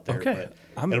skills out there. Okay. But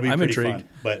I'm it'll be pretty intrigued. fun.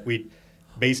 But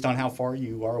based on how far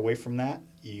you are away from that,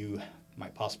 you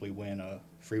might possibly win a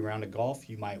free round of golf.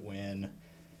 You might win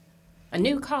A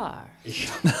new car.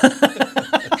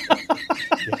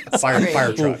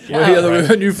 fire truck. Yeah,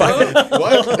 the new fight.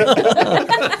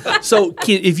 What? So,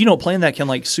 if you don't play in that, can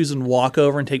like Susan walk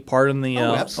over and take part in the?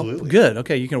 Oh, absolutely. Good.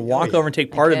 Okay, you can walk yeah. over and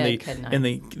take part I in could not.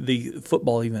 the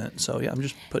football event. So yeah, I'm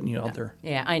just putting you out there.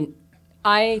 Yeah,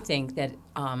 I think that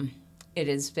it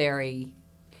is very.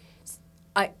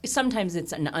 Sometimes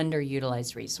it's an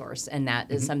underutilized resource, and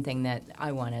that is something that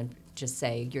I want to just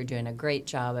say you're doing a great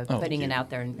job of putting it out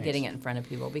there and getting it in front of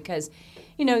people because,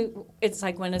 it's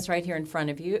like when it's right here in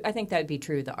front of you. I think that would be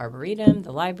true of the Arboretum,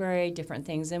 the library, different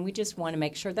things, and we just want to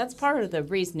make sure that's part of the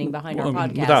reasoning behind our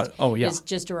podcast. Is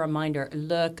just a reminder: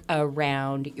 look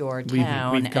around your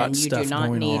town, we've got and you do stuff not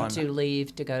going need on. to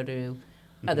leave to go to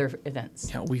other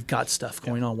events. Yeah, we've got stuff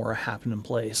going on where it happened in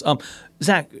place.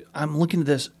 Zach, I'm looking at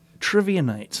this trivia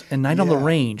nights and night on the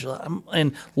range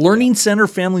and learning center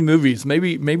family movies.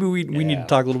 Maybe we need to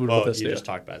talk a little bit about this. You too. just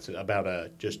talked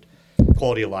about just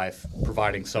quality of life,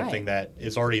 providing something that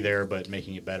is already there, but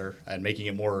making it better and making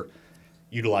it more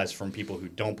utilized from people who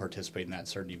don't participate in that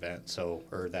certain event,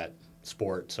 or that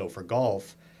sport. So for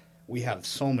golf, we have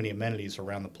so many amenities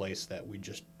around the place that we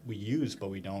use, but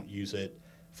we don't use it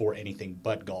for anything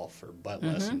but golf or but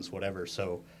lessons, whatever.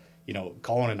 So,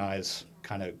 Colin and I's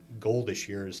kind of goal this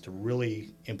year is to really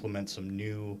implement some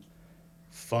new,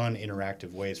 fun,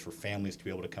 interactive ways for families to be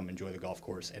able to come enjoy the golf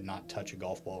course and not touch a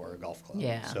golf ball or a golf club.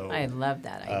 Yeah, So, I love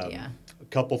that idea. a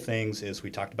couple things is we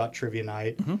talked about trivia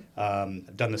night.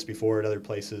 I've done this before at other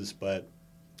places, but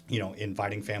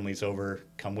inviting families over,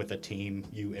 come with a team.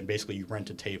 You rent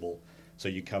a table. So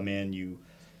you come in, you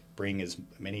bring as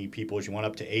many people as you want,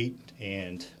 up to 8,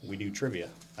 and we do trivia.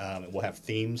 We'll have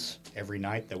themes every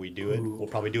night that we do it. We'll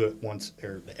probably do it once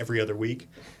or every other week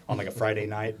on like a Friday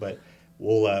night, but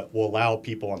we'll allow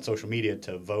people on social media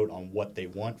to vote on what they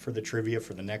want for the trivia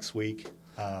for the next week.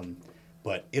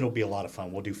 But it'll be a lot of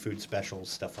fun. We'll do food specials,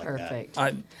 stuff like Perfect.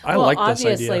 I Well, like this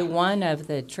obviously, idea. one of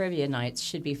the trivia nights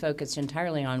should be focused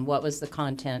entirely on what was the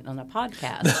content on the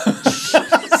podcast,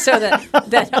 so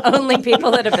that only people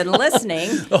that have been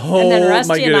listening, and then my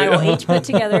Rusty and I will goodness. each put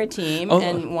together a team,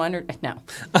 and one or no.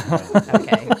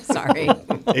 Okay, sorry.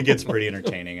 It gets pretty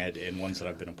entertaining. And ones that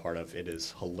I've been a part of, it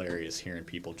is hilarious hearing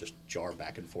people just jar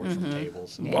back and forth from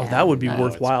tables. And Well, that would be Yeah.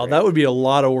 worthwhile. It's That great. would be a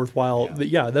lot of worthwhile.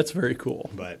 Yeah, that's very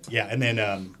cool. But yeah, and then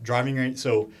driving range.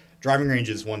 So driving range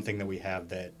is one thing that we have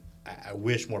that I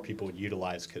wish more people would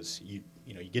utilize, because you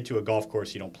get to a golf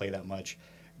course, you don't play that much.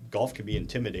 Golf can be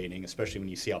intimidating, especially when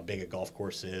you see how big a golf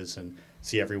course is and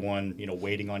see everyone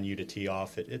waiting on you to tee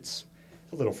off. It's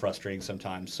a little frustrating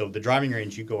sometimes. So the driving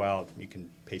range, you go out, you can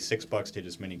pay $6 to hit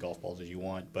as many golf balls as you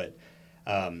want. But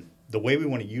the way we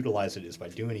want to utilize it is by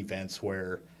doing events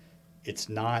where it's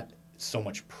not so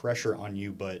much pressure on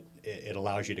you, but it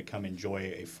allows you to come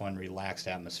enjoy a fun, relaxed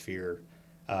atmosphere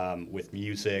with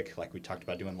music, like we talked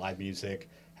about, doing live music,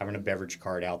 having a beverage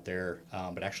cart out there,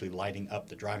 but actually lighting up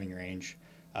the driving range,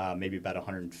 maybe about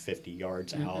 150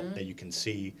 yards out that you can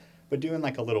see, but doing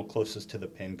like a little closest to the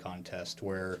pin contest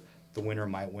where the winner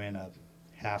might win a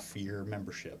half-year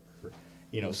membership, or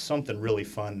something really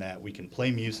fun that we can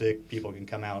play music, people can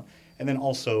come out, and then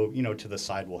also to the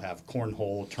side we'll have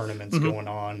cornhole tournaments going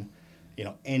on.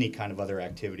 any kind of other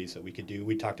activities that we could do.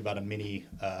 We talked about a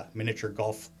miniature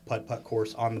golf putt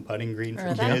course on the putting green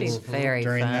for that'd be kids very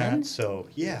during fun. that. So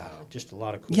just a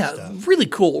lot of cool Yeah, stuff. really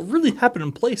cool, really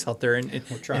happening place out there, and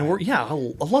trying. I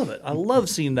love it. I love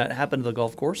seeing that happen to the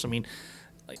golf course. I mean,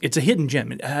 it's a hidden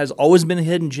gem. It has always been a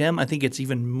hidden gem. I think it's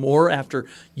even more after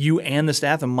you and the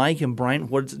staff and Mike and Brian,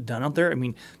 what it's done out there. I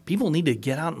mean, people need to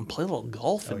get out and play a little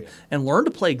golf and learn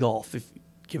to play golf.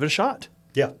 Give it a shot.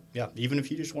 Yeah. Even if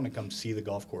you just want to come see the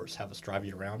golf course, have us drive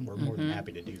you around, we're more than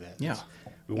happy to do that. Yeah.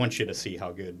 We want you to see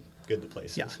how good the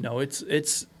place Yeah, is. no,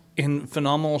 it's in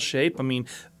phenomenal shape. I mean,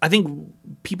 I think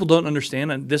people don't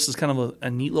understand, and this is kind of a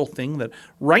neat little thing, that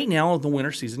right now in the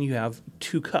winter season you have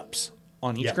 2 cups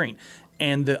on each green.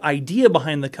 And the idea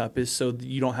behind the cup is so that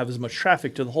you don't have as much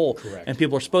traffic to the hole. Correct. And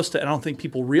people are supposed to, and I don't think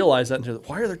people realize that until,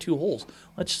 why are there 2 holes?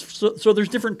 So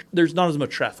there's not as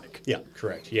much traffic. Yeah,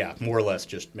 correct. Yeah, more or less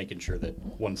just making sure that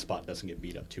one spot doesn't get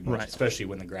beat up too much, Right. especially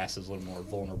when the grass is a little more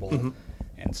vulnerable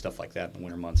and stuff like that in the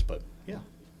winter months. But yeah.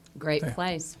 Great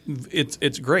place.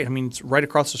 It's great. I mean, it's right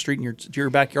across the street in your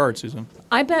backyard, Susan.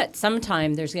 I bet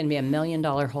sometime there's going to be $1 million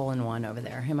hole-in-one over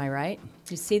there. Am I right?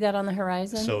 Do you see that on the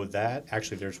horizon? So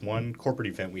there's one corporate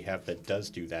event we have that does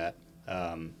do that.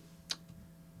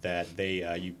 That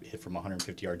they you hit from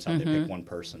 150 yards out, they pick one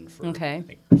person for I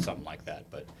think something like that.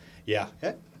 But I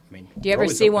mean, Do you we're ever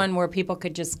always see open. one where people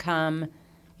could just come,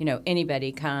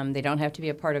 anybody come, they don't have to be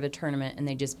a part of a tournament, and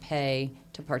they just pay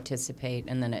to participate,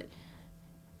 and then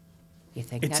you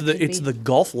think It's that could the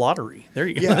golf lottery. There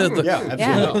you go. Yeah, absolutely.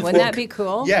 Yeah, wouldn't that be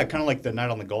cool? Yeah, kind of like the night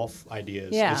on the golf idea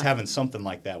is having something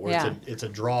like that where Yeah. it's a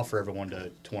draw for everyone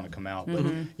to want to come out.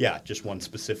 But just one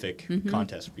specific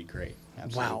contest would be great.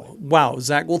 Absolutely. Wow,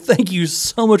 Zach. Well, thank you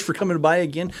so much for coming by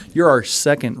again. You're our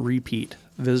second repeat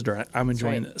visitor. I'm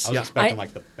enjoying right. this. I was expecting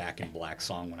like the Back in Black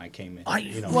song when I came in.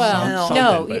 Well, something,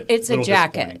 no, but it's a little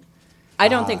jacket. disappointing. I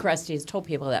don't think Rusty has told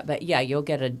people that, but you'll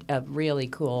get a really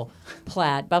cool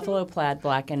buffalo plaid,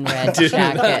 black and red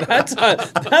jacket.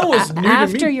 That was new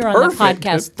After to me. you're on the Perfect.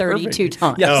 podcast 32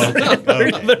 times. Yes.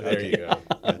 Okay, there you go.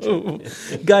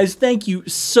 Gotcha. Guys, thank you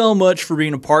so much for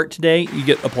being a part today. You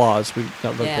get applause. We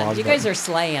got the Yeah, applause. you guys are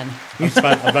slaying. I was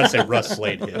about to say Russ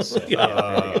slayed his.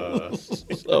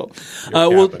 So.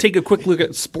 We'll take a quick look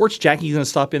at sports. Jackie's going to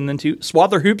stop in then too.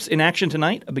 Swather Hoops in action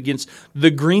tonight against the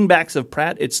Greenbacks of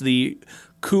Pratt. It's the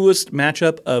coolest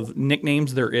matchup of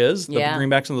nicknames there is. The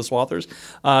Greenbacks and the Swathers.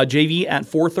 JV at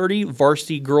 4:30,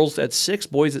 varsity girls at 6,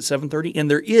 boys at 7:30, and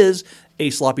there is a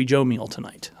Sloppy Joe meal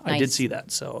tonight. I did Nice. see that.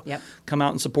 So Yep. come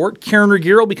out and support. Karen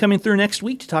Regier will be coming through next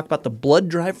week to talk about the blood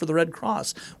drive for the Red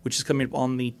Cross, which is coming up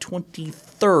on the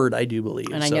 23rd, I do believe.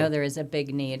 And I So- know there is a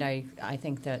big need. I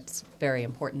think that's very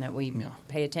important that we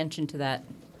pay attention to that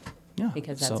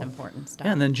because that's important stuff.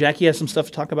 Yeah, and then Jackie has some stuff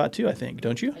to talk about too, I think,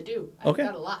 don't you? I do. Okay.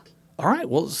 I've got a lot. All right,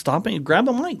 well, stop and grab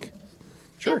the mic.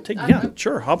 Sure,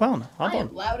 sure, hop on. I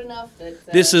am loud enough that.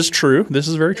 This is true. This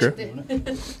is very true.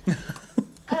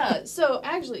 So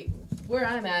actually, where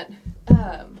I'm at,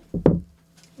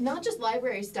 not just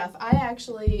library stuff. I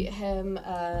actually am.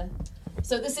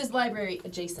 So this is library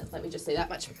adjacent. Let me just say that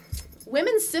much.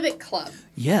 Women's Civic Club.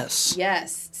 Yes.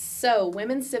 Yes. So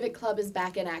Women's Civic Club is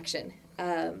back in action.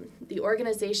 The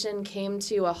organization came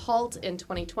to a halt in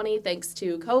 2020 thanks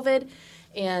to COVID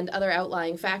and other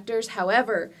outlying factors.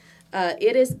 However,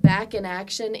 it is back in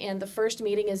action, and the first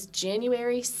meeting is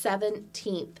January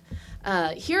 17th.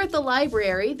 Here at the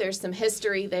library, there's some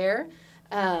history there,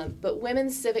 but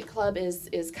Women's Civic Club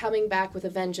is coming back with a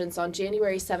vengeance on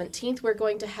January 17th. We're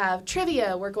going to have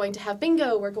trivia, we're going to have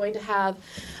bingo, we're going to have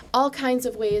all kinds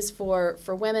of ways for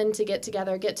women to get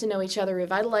together, get to know each other,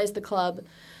 revitalize the club.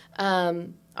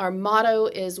 Our motto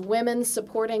is women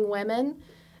supporting women,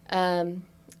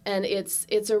 and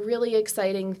it's a really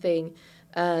exciting thing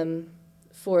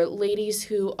for ladies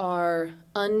who are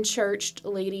unchurched,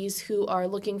 ladies who are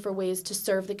looking for ways to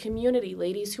serve the community,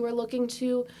 ladies who are looking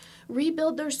to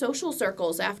rebuild their social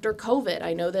circles after COVID.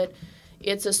 I know that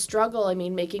it's a struggle. I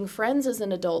mean, making friends as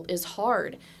an adult is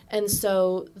hard. And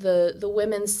so the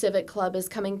Women's Civic Club is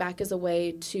coming back as a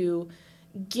way to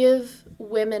give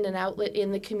women an outlet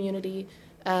in the community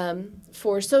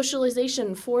for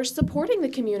socialization, for supporting the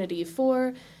community,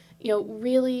 for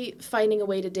really finding a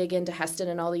way to dig into Hesston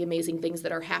and all the amazing things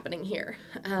that are happening here.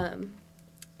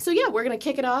 So we're going to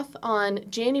kick it off on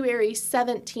January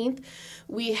 17th.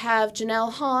 We have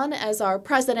Janelle Hahn as our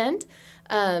president.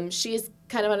 She's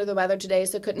kind of under the weather today,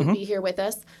 so couldn't be here with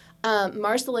us.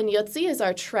 Marceline Yutzi is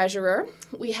our treasurer.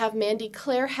 We have Mandy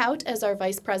Claire Hout as our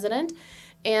vice president.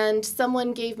 And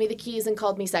someone gave me the keys and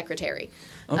called me secretary.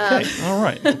 Okay, all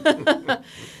right.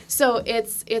 So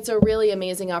it's a really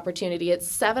amazing opportunity. It's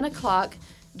 7 o'clock,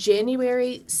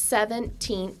 January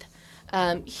 17th.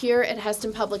 Here at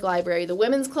Hesston Public Library. The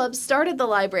Women's Club started the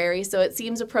library, so it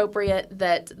seems appropriate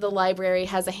that the library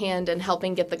has a hand in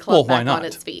helping get the club back on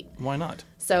its feet. Why not?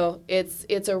 So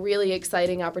it's a really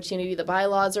exciting opportunity. The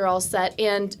bylaws are all set,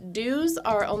 and dues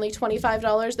are only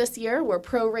 $25 this year. We're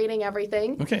prorating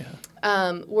everything. Okay.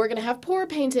 We're going to have pour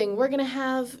painting. We're going to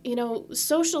have,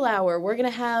 social hour. We're going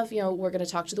to have, we're going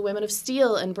to talk to the Women of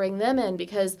Steel and bring them in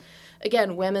because,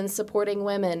 again, women supporting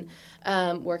women.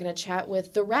 We're going to chat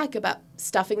with the rec about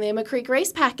stuffing the Emma Creek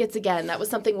race packets again. That was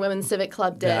something Women's Civic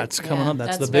Club did. That's coming up.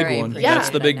 That's the very big one. appreciated That's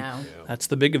the big. now. That's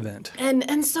the big event.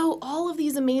 And so all of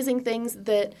these amazing things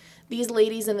that these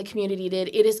ladies in the community did,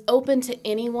 it is open to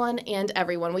anyone and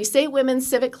everyone. We say Women's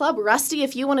Civic Club. Rusty,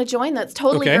 if you want to join, that's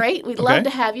totally great. We'd love to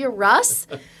have you. Russ,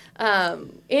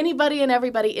 anybody and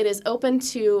everybody. It is open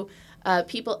to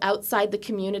people outside the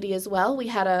community as well. We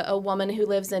had a woman who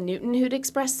lives in Newton who'd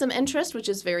expressed some interest, which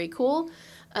is very cool.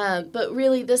 But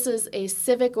really, this is a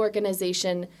civic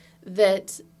organization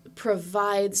that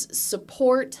provides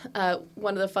support.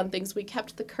 One of the fun things, we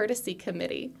kept the courtesy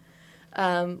committee,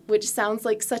 which sounds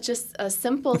like such a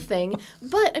simple thing.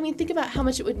 But, think about how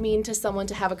much it would mean to someone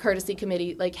to have a courtesy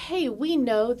committee. Like, hey, we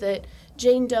know that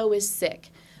Jane Doe is sick.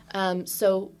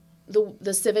 So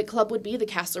the Civic Club would be the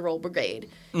casserole brigade.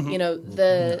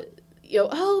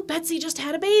 Oh, Betsy just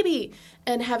had a baby.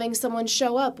 And having someone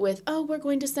show up with, we're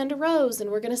going to send a rose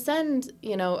and we're going to send,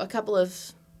 a couple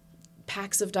of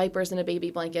packs of diapers and a baby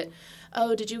blanket.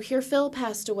 Oh, did you hear Phil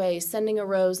passed away? Sending a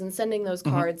rose and sending those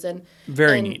cards. And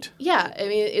Very neat. Yeah,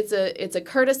 it's a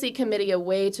courtesy committee, a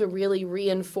way to really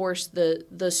reinforce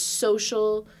the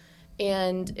social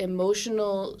and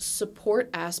emotional support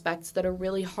aspects that are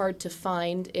really hard to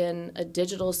find in a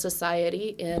digital society,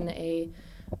 in a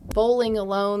bowling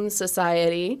alone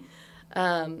society.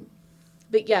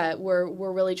 But yeah, we're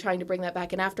really trying to bring that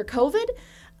back. And after COVID,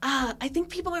 I think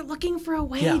people are looking for a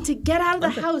way to get out of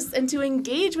the house and to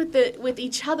engage with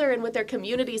each other and with their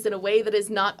communities in a way that is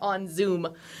not on Zoom.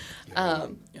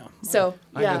 So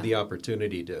I had the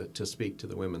opportunity to speak to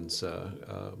the women's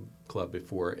club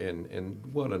before, and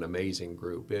what an amazing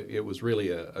group. It was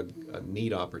really a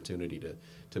neat opportunity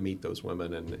to meet those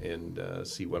women and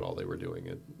see what all they were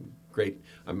doing. Great.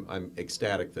 I'm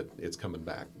ecstatic that it's coming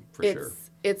back for sure.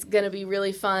 It's going to be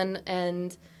really fun,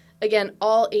 and again,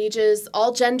 all ages,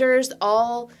 all genders,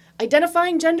 all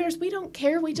identifying genders, we don't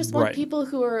care. We just want people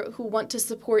who want to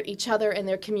support each other and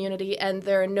their community, and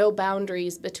there are no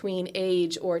boundaries between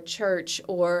age or church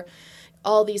or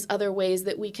all these other ways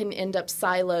that we can end up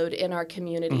siloed in our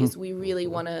communities. We really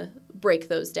want to break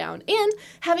those down. And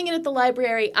having it at the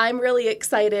library, I'm really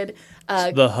excited.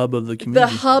 It's the hub of the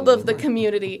community. The hub of the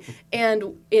community.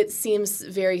 And it seems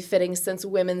very fitting since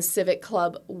Women's Civic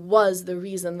Club was the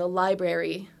reason the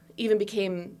library even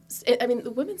became...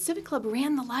 the Women's Civic Club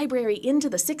ran the library into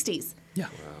the 60s. Yeah.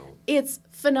 Wow. It's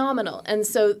phenomenal. And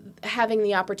so having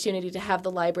the opportunity to have the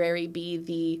library be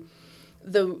the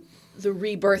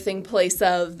rebirthing place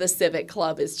of the Civic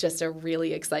Club is just a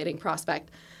really exciting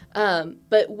prospect.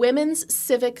 But Women's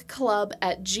Civic Club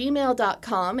at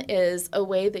gmail.com is a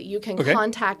way that you can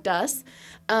contact us.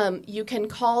 You can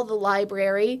call the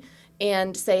library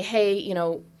and say, hey,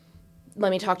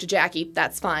 let me talk to Jackie.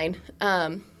 That's fine.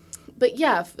 But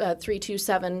yeah,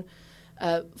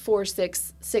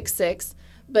 327-4666.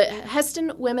 But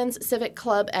Hesston Women's Civic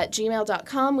Club at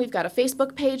gmail.com. We've got a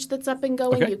Facebook page that's up and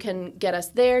going. You can get us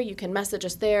there. You can message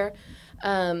us there.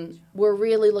 We're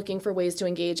really looking for ways to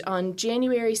engage. On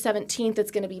January 17th,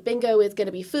 it's going to be bingo. It's going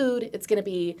to be food. It's going to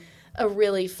be a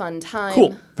really fun time.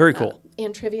 Cool. Very cool.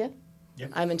 And trivia. Yeah.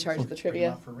 I'm in charge of the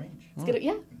trivia. For range. It's gonna,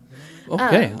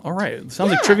 Okay. All right.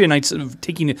 Sounds like trivia nights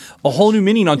taking a whole new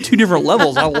meaning on two different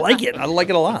levels. I like it. I like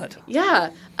it a lot.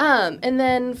 Yeah. And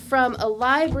then from a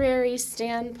library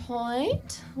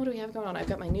standpoint, what do we have going on? I've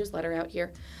got my newsletter out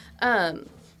here.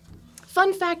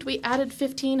 Fun fact, we added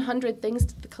 1,500 things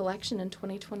to the collection in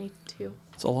 2022.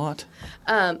 It's a lot.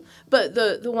 But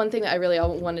the one thing that I really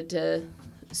wanted to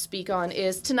speak on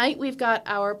is tonight we've got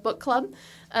our book club.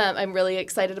 I'm really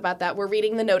excited about that. We're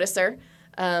reading The Noticer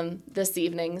this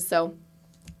evening, so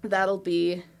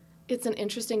it's an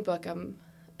interesting book.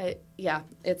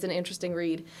 It's an interesting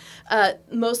read.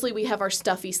 Mostly we have our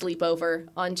stuffy sleepover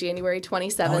on January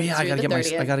 27th. Oh yeah, I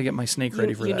gotta get my snake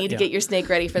ready for that. You need to get your snake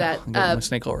ready for that. My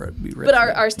snake will be ready. But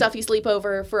our stuffy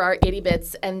sleepover for our itty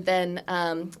bits, and then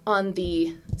on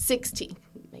the 16th,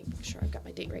 make sure I've got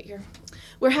my date right here.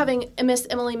 We're having Miss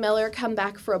Emily Miller come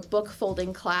back for a book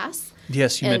folding class.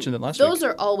 Yes, you mentioned it last week. Those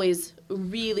are always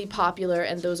really popular,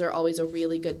 and those are always a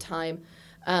really good time.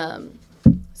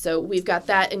 So we've got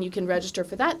that, and you can register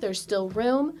for that. There's still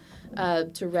room.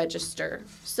 to register.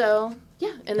 So,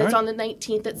 yeah, and it's right. on the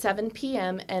 19th at 7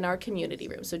 p.m. in our community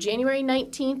room. So January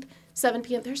 19th, 7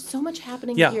 p.m. There's so much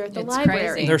happening here at the It's library.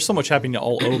 crazy. There's so much happening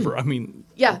all over. I mean,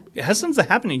 Yeah. Hesston's a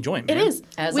happening joint, man. It is.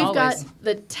 As we've always. got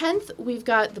the 10th, we've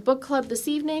got the book club this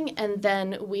evening, and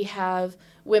then we have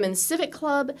Women's Civic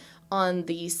Club on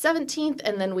the 17th,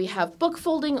 and then we have book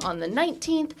folding on the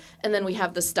 19th, and then we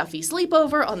have the stuffy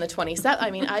sleepover on the 27th.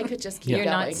 I mean, I could just keep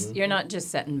going. You're not just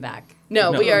setting back.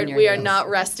 No, No. we are You're not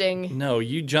resting. No,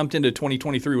 you jumped into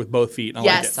 2023 with both feet. I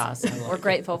Yes. like That's awesome. We're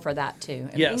grateful for that too.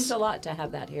 It Yes. means a lot to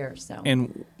have that here. So it.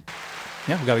 And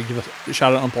yeah, we got to give a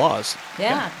shout out and applause.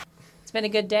 yeah, it's been a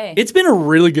good day. It's been a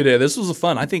really good day. This was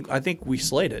fun. I think we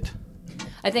slayed it.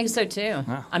 I think so too.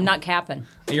 I'm not capping.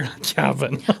 You're not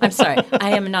capping. I'm sorry.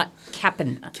 I am not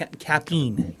capping.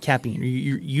 Capping.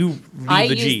 You read I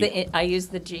the use G. I use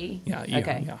the G. Yeah.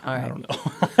 Okay. Yeah. All right. I don't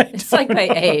know. It's like my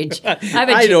age. I have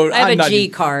a I G, don't- I have I'm a not G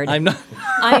even- card. I'm not.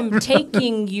 I'm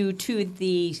taking you to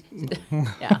the.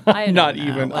 Yeah, I don't Not know.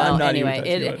 even- Well, I'm not even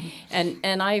anyway, touching it.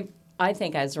 and I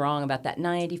think I was wrong about that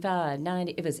 95,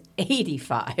 90. It was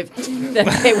 85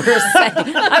 that they were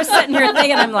saying. I was sitting here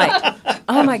thinking, I'm like,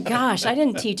 oh my gosh, I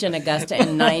didn't teach in Augusta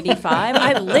in 95.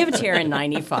 I lived here in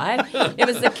 95. It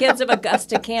was the kids of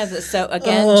Augusta, Kansas. So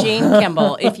again, Gene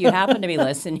Kimball, if you happen to be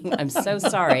listening, I'm so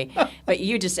sorry, but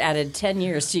you just added 10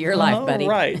 years to your life, buddy.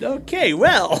 All right. Okay.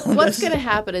 Well. What's going to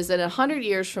happen is that 100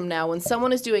 years from now, when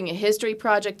someone is doing a history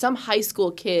project, some high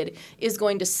school kid is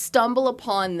going to stumble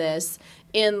upon this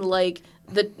in like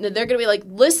they're going to be like,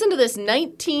 listen to this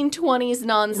 1920s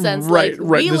nonsense. Right, like,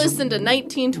 right. we This- listen to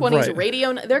 1920s right.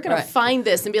 radio. They're going Right. to find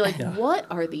this and be like, what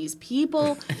are these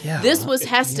people? Yeah. This was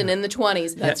Hesston in the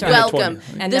 20s. That's right. Welcome.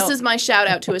 20. And this they'll- is my shout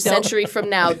out to a century from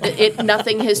now.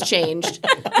 Nothing has changed.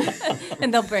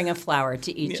 And they'll bring a flower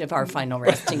to each of our final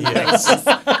resting places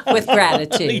with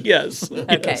gratitude. Yes.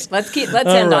 Okay, let's end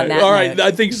All on that All right. note.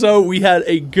 I think so. We had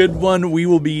a good one. We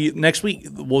will be next week.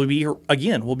 We'll be here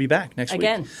again. We'll be back next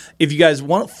Again. week. If you guys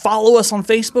want to follow us on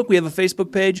Facebook, we have a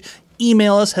Facebook page.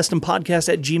 Email us,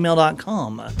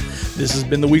 HesstonPodcast@gmail.com. This has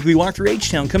been the Weekly Walkthrough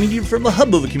H-Town, coming to you from the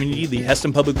hub of the community, the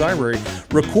Hesston Public Library,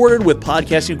 recorded with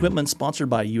podcasting equipment sponsored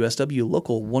by USW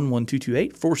Local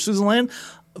 11228.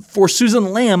 For Susan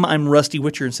Lamb, I'm Rusty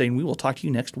Witcher, and saying we will talk to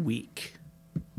you next week.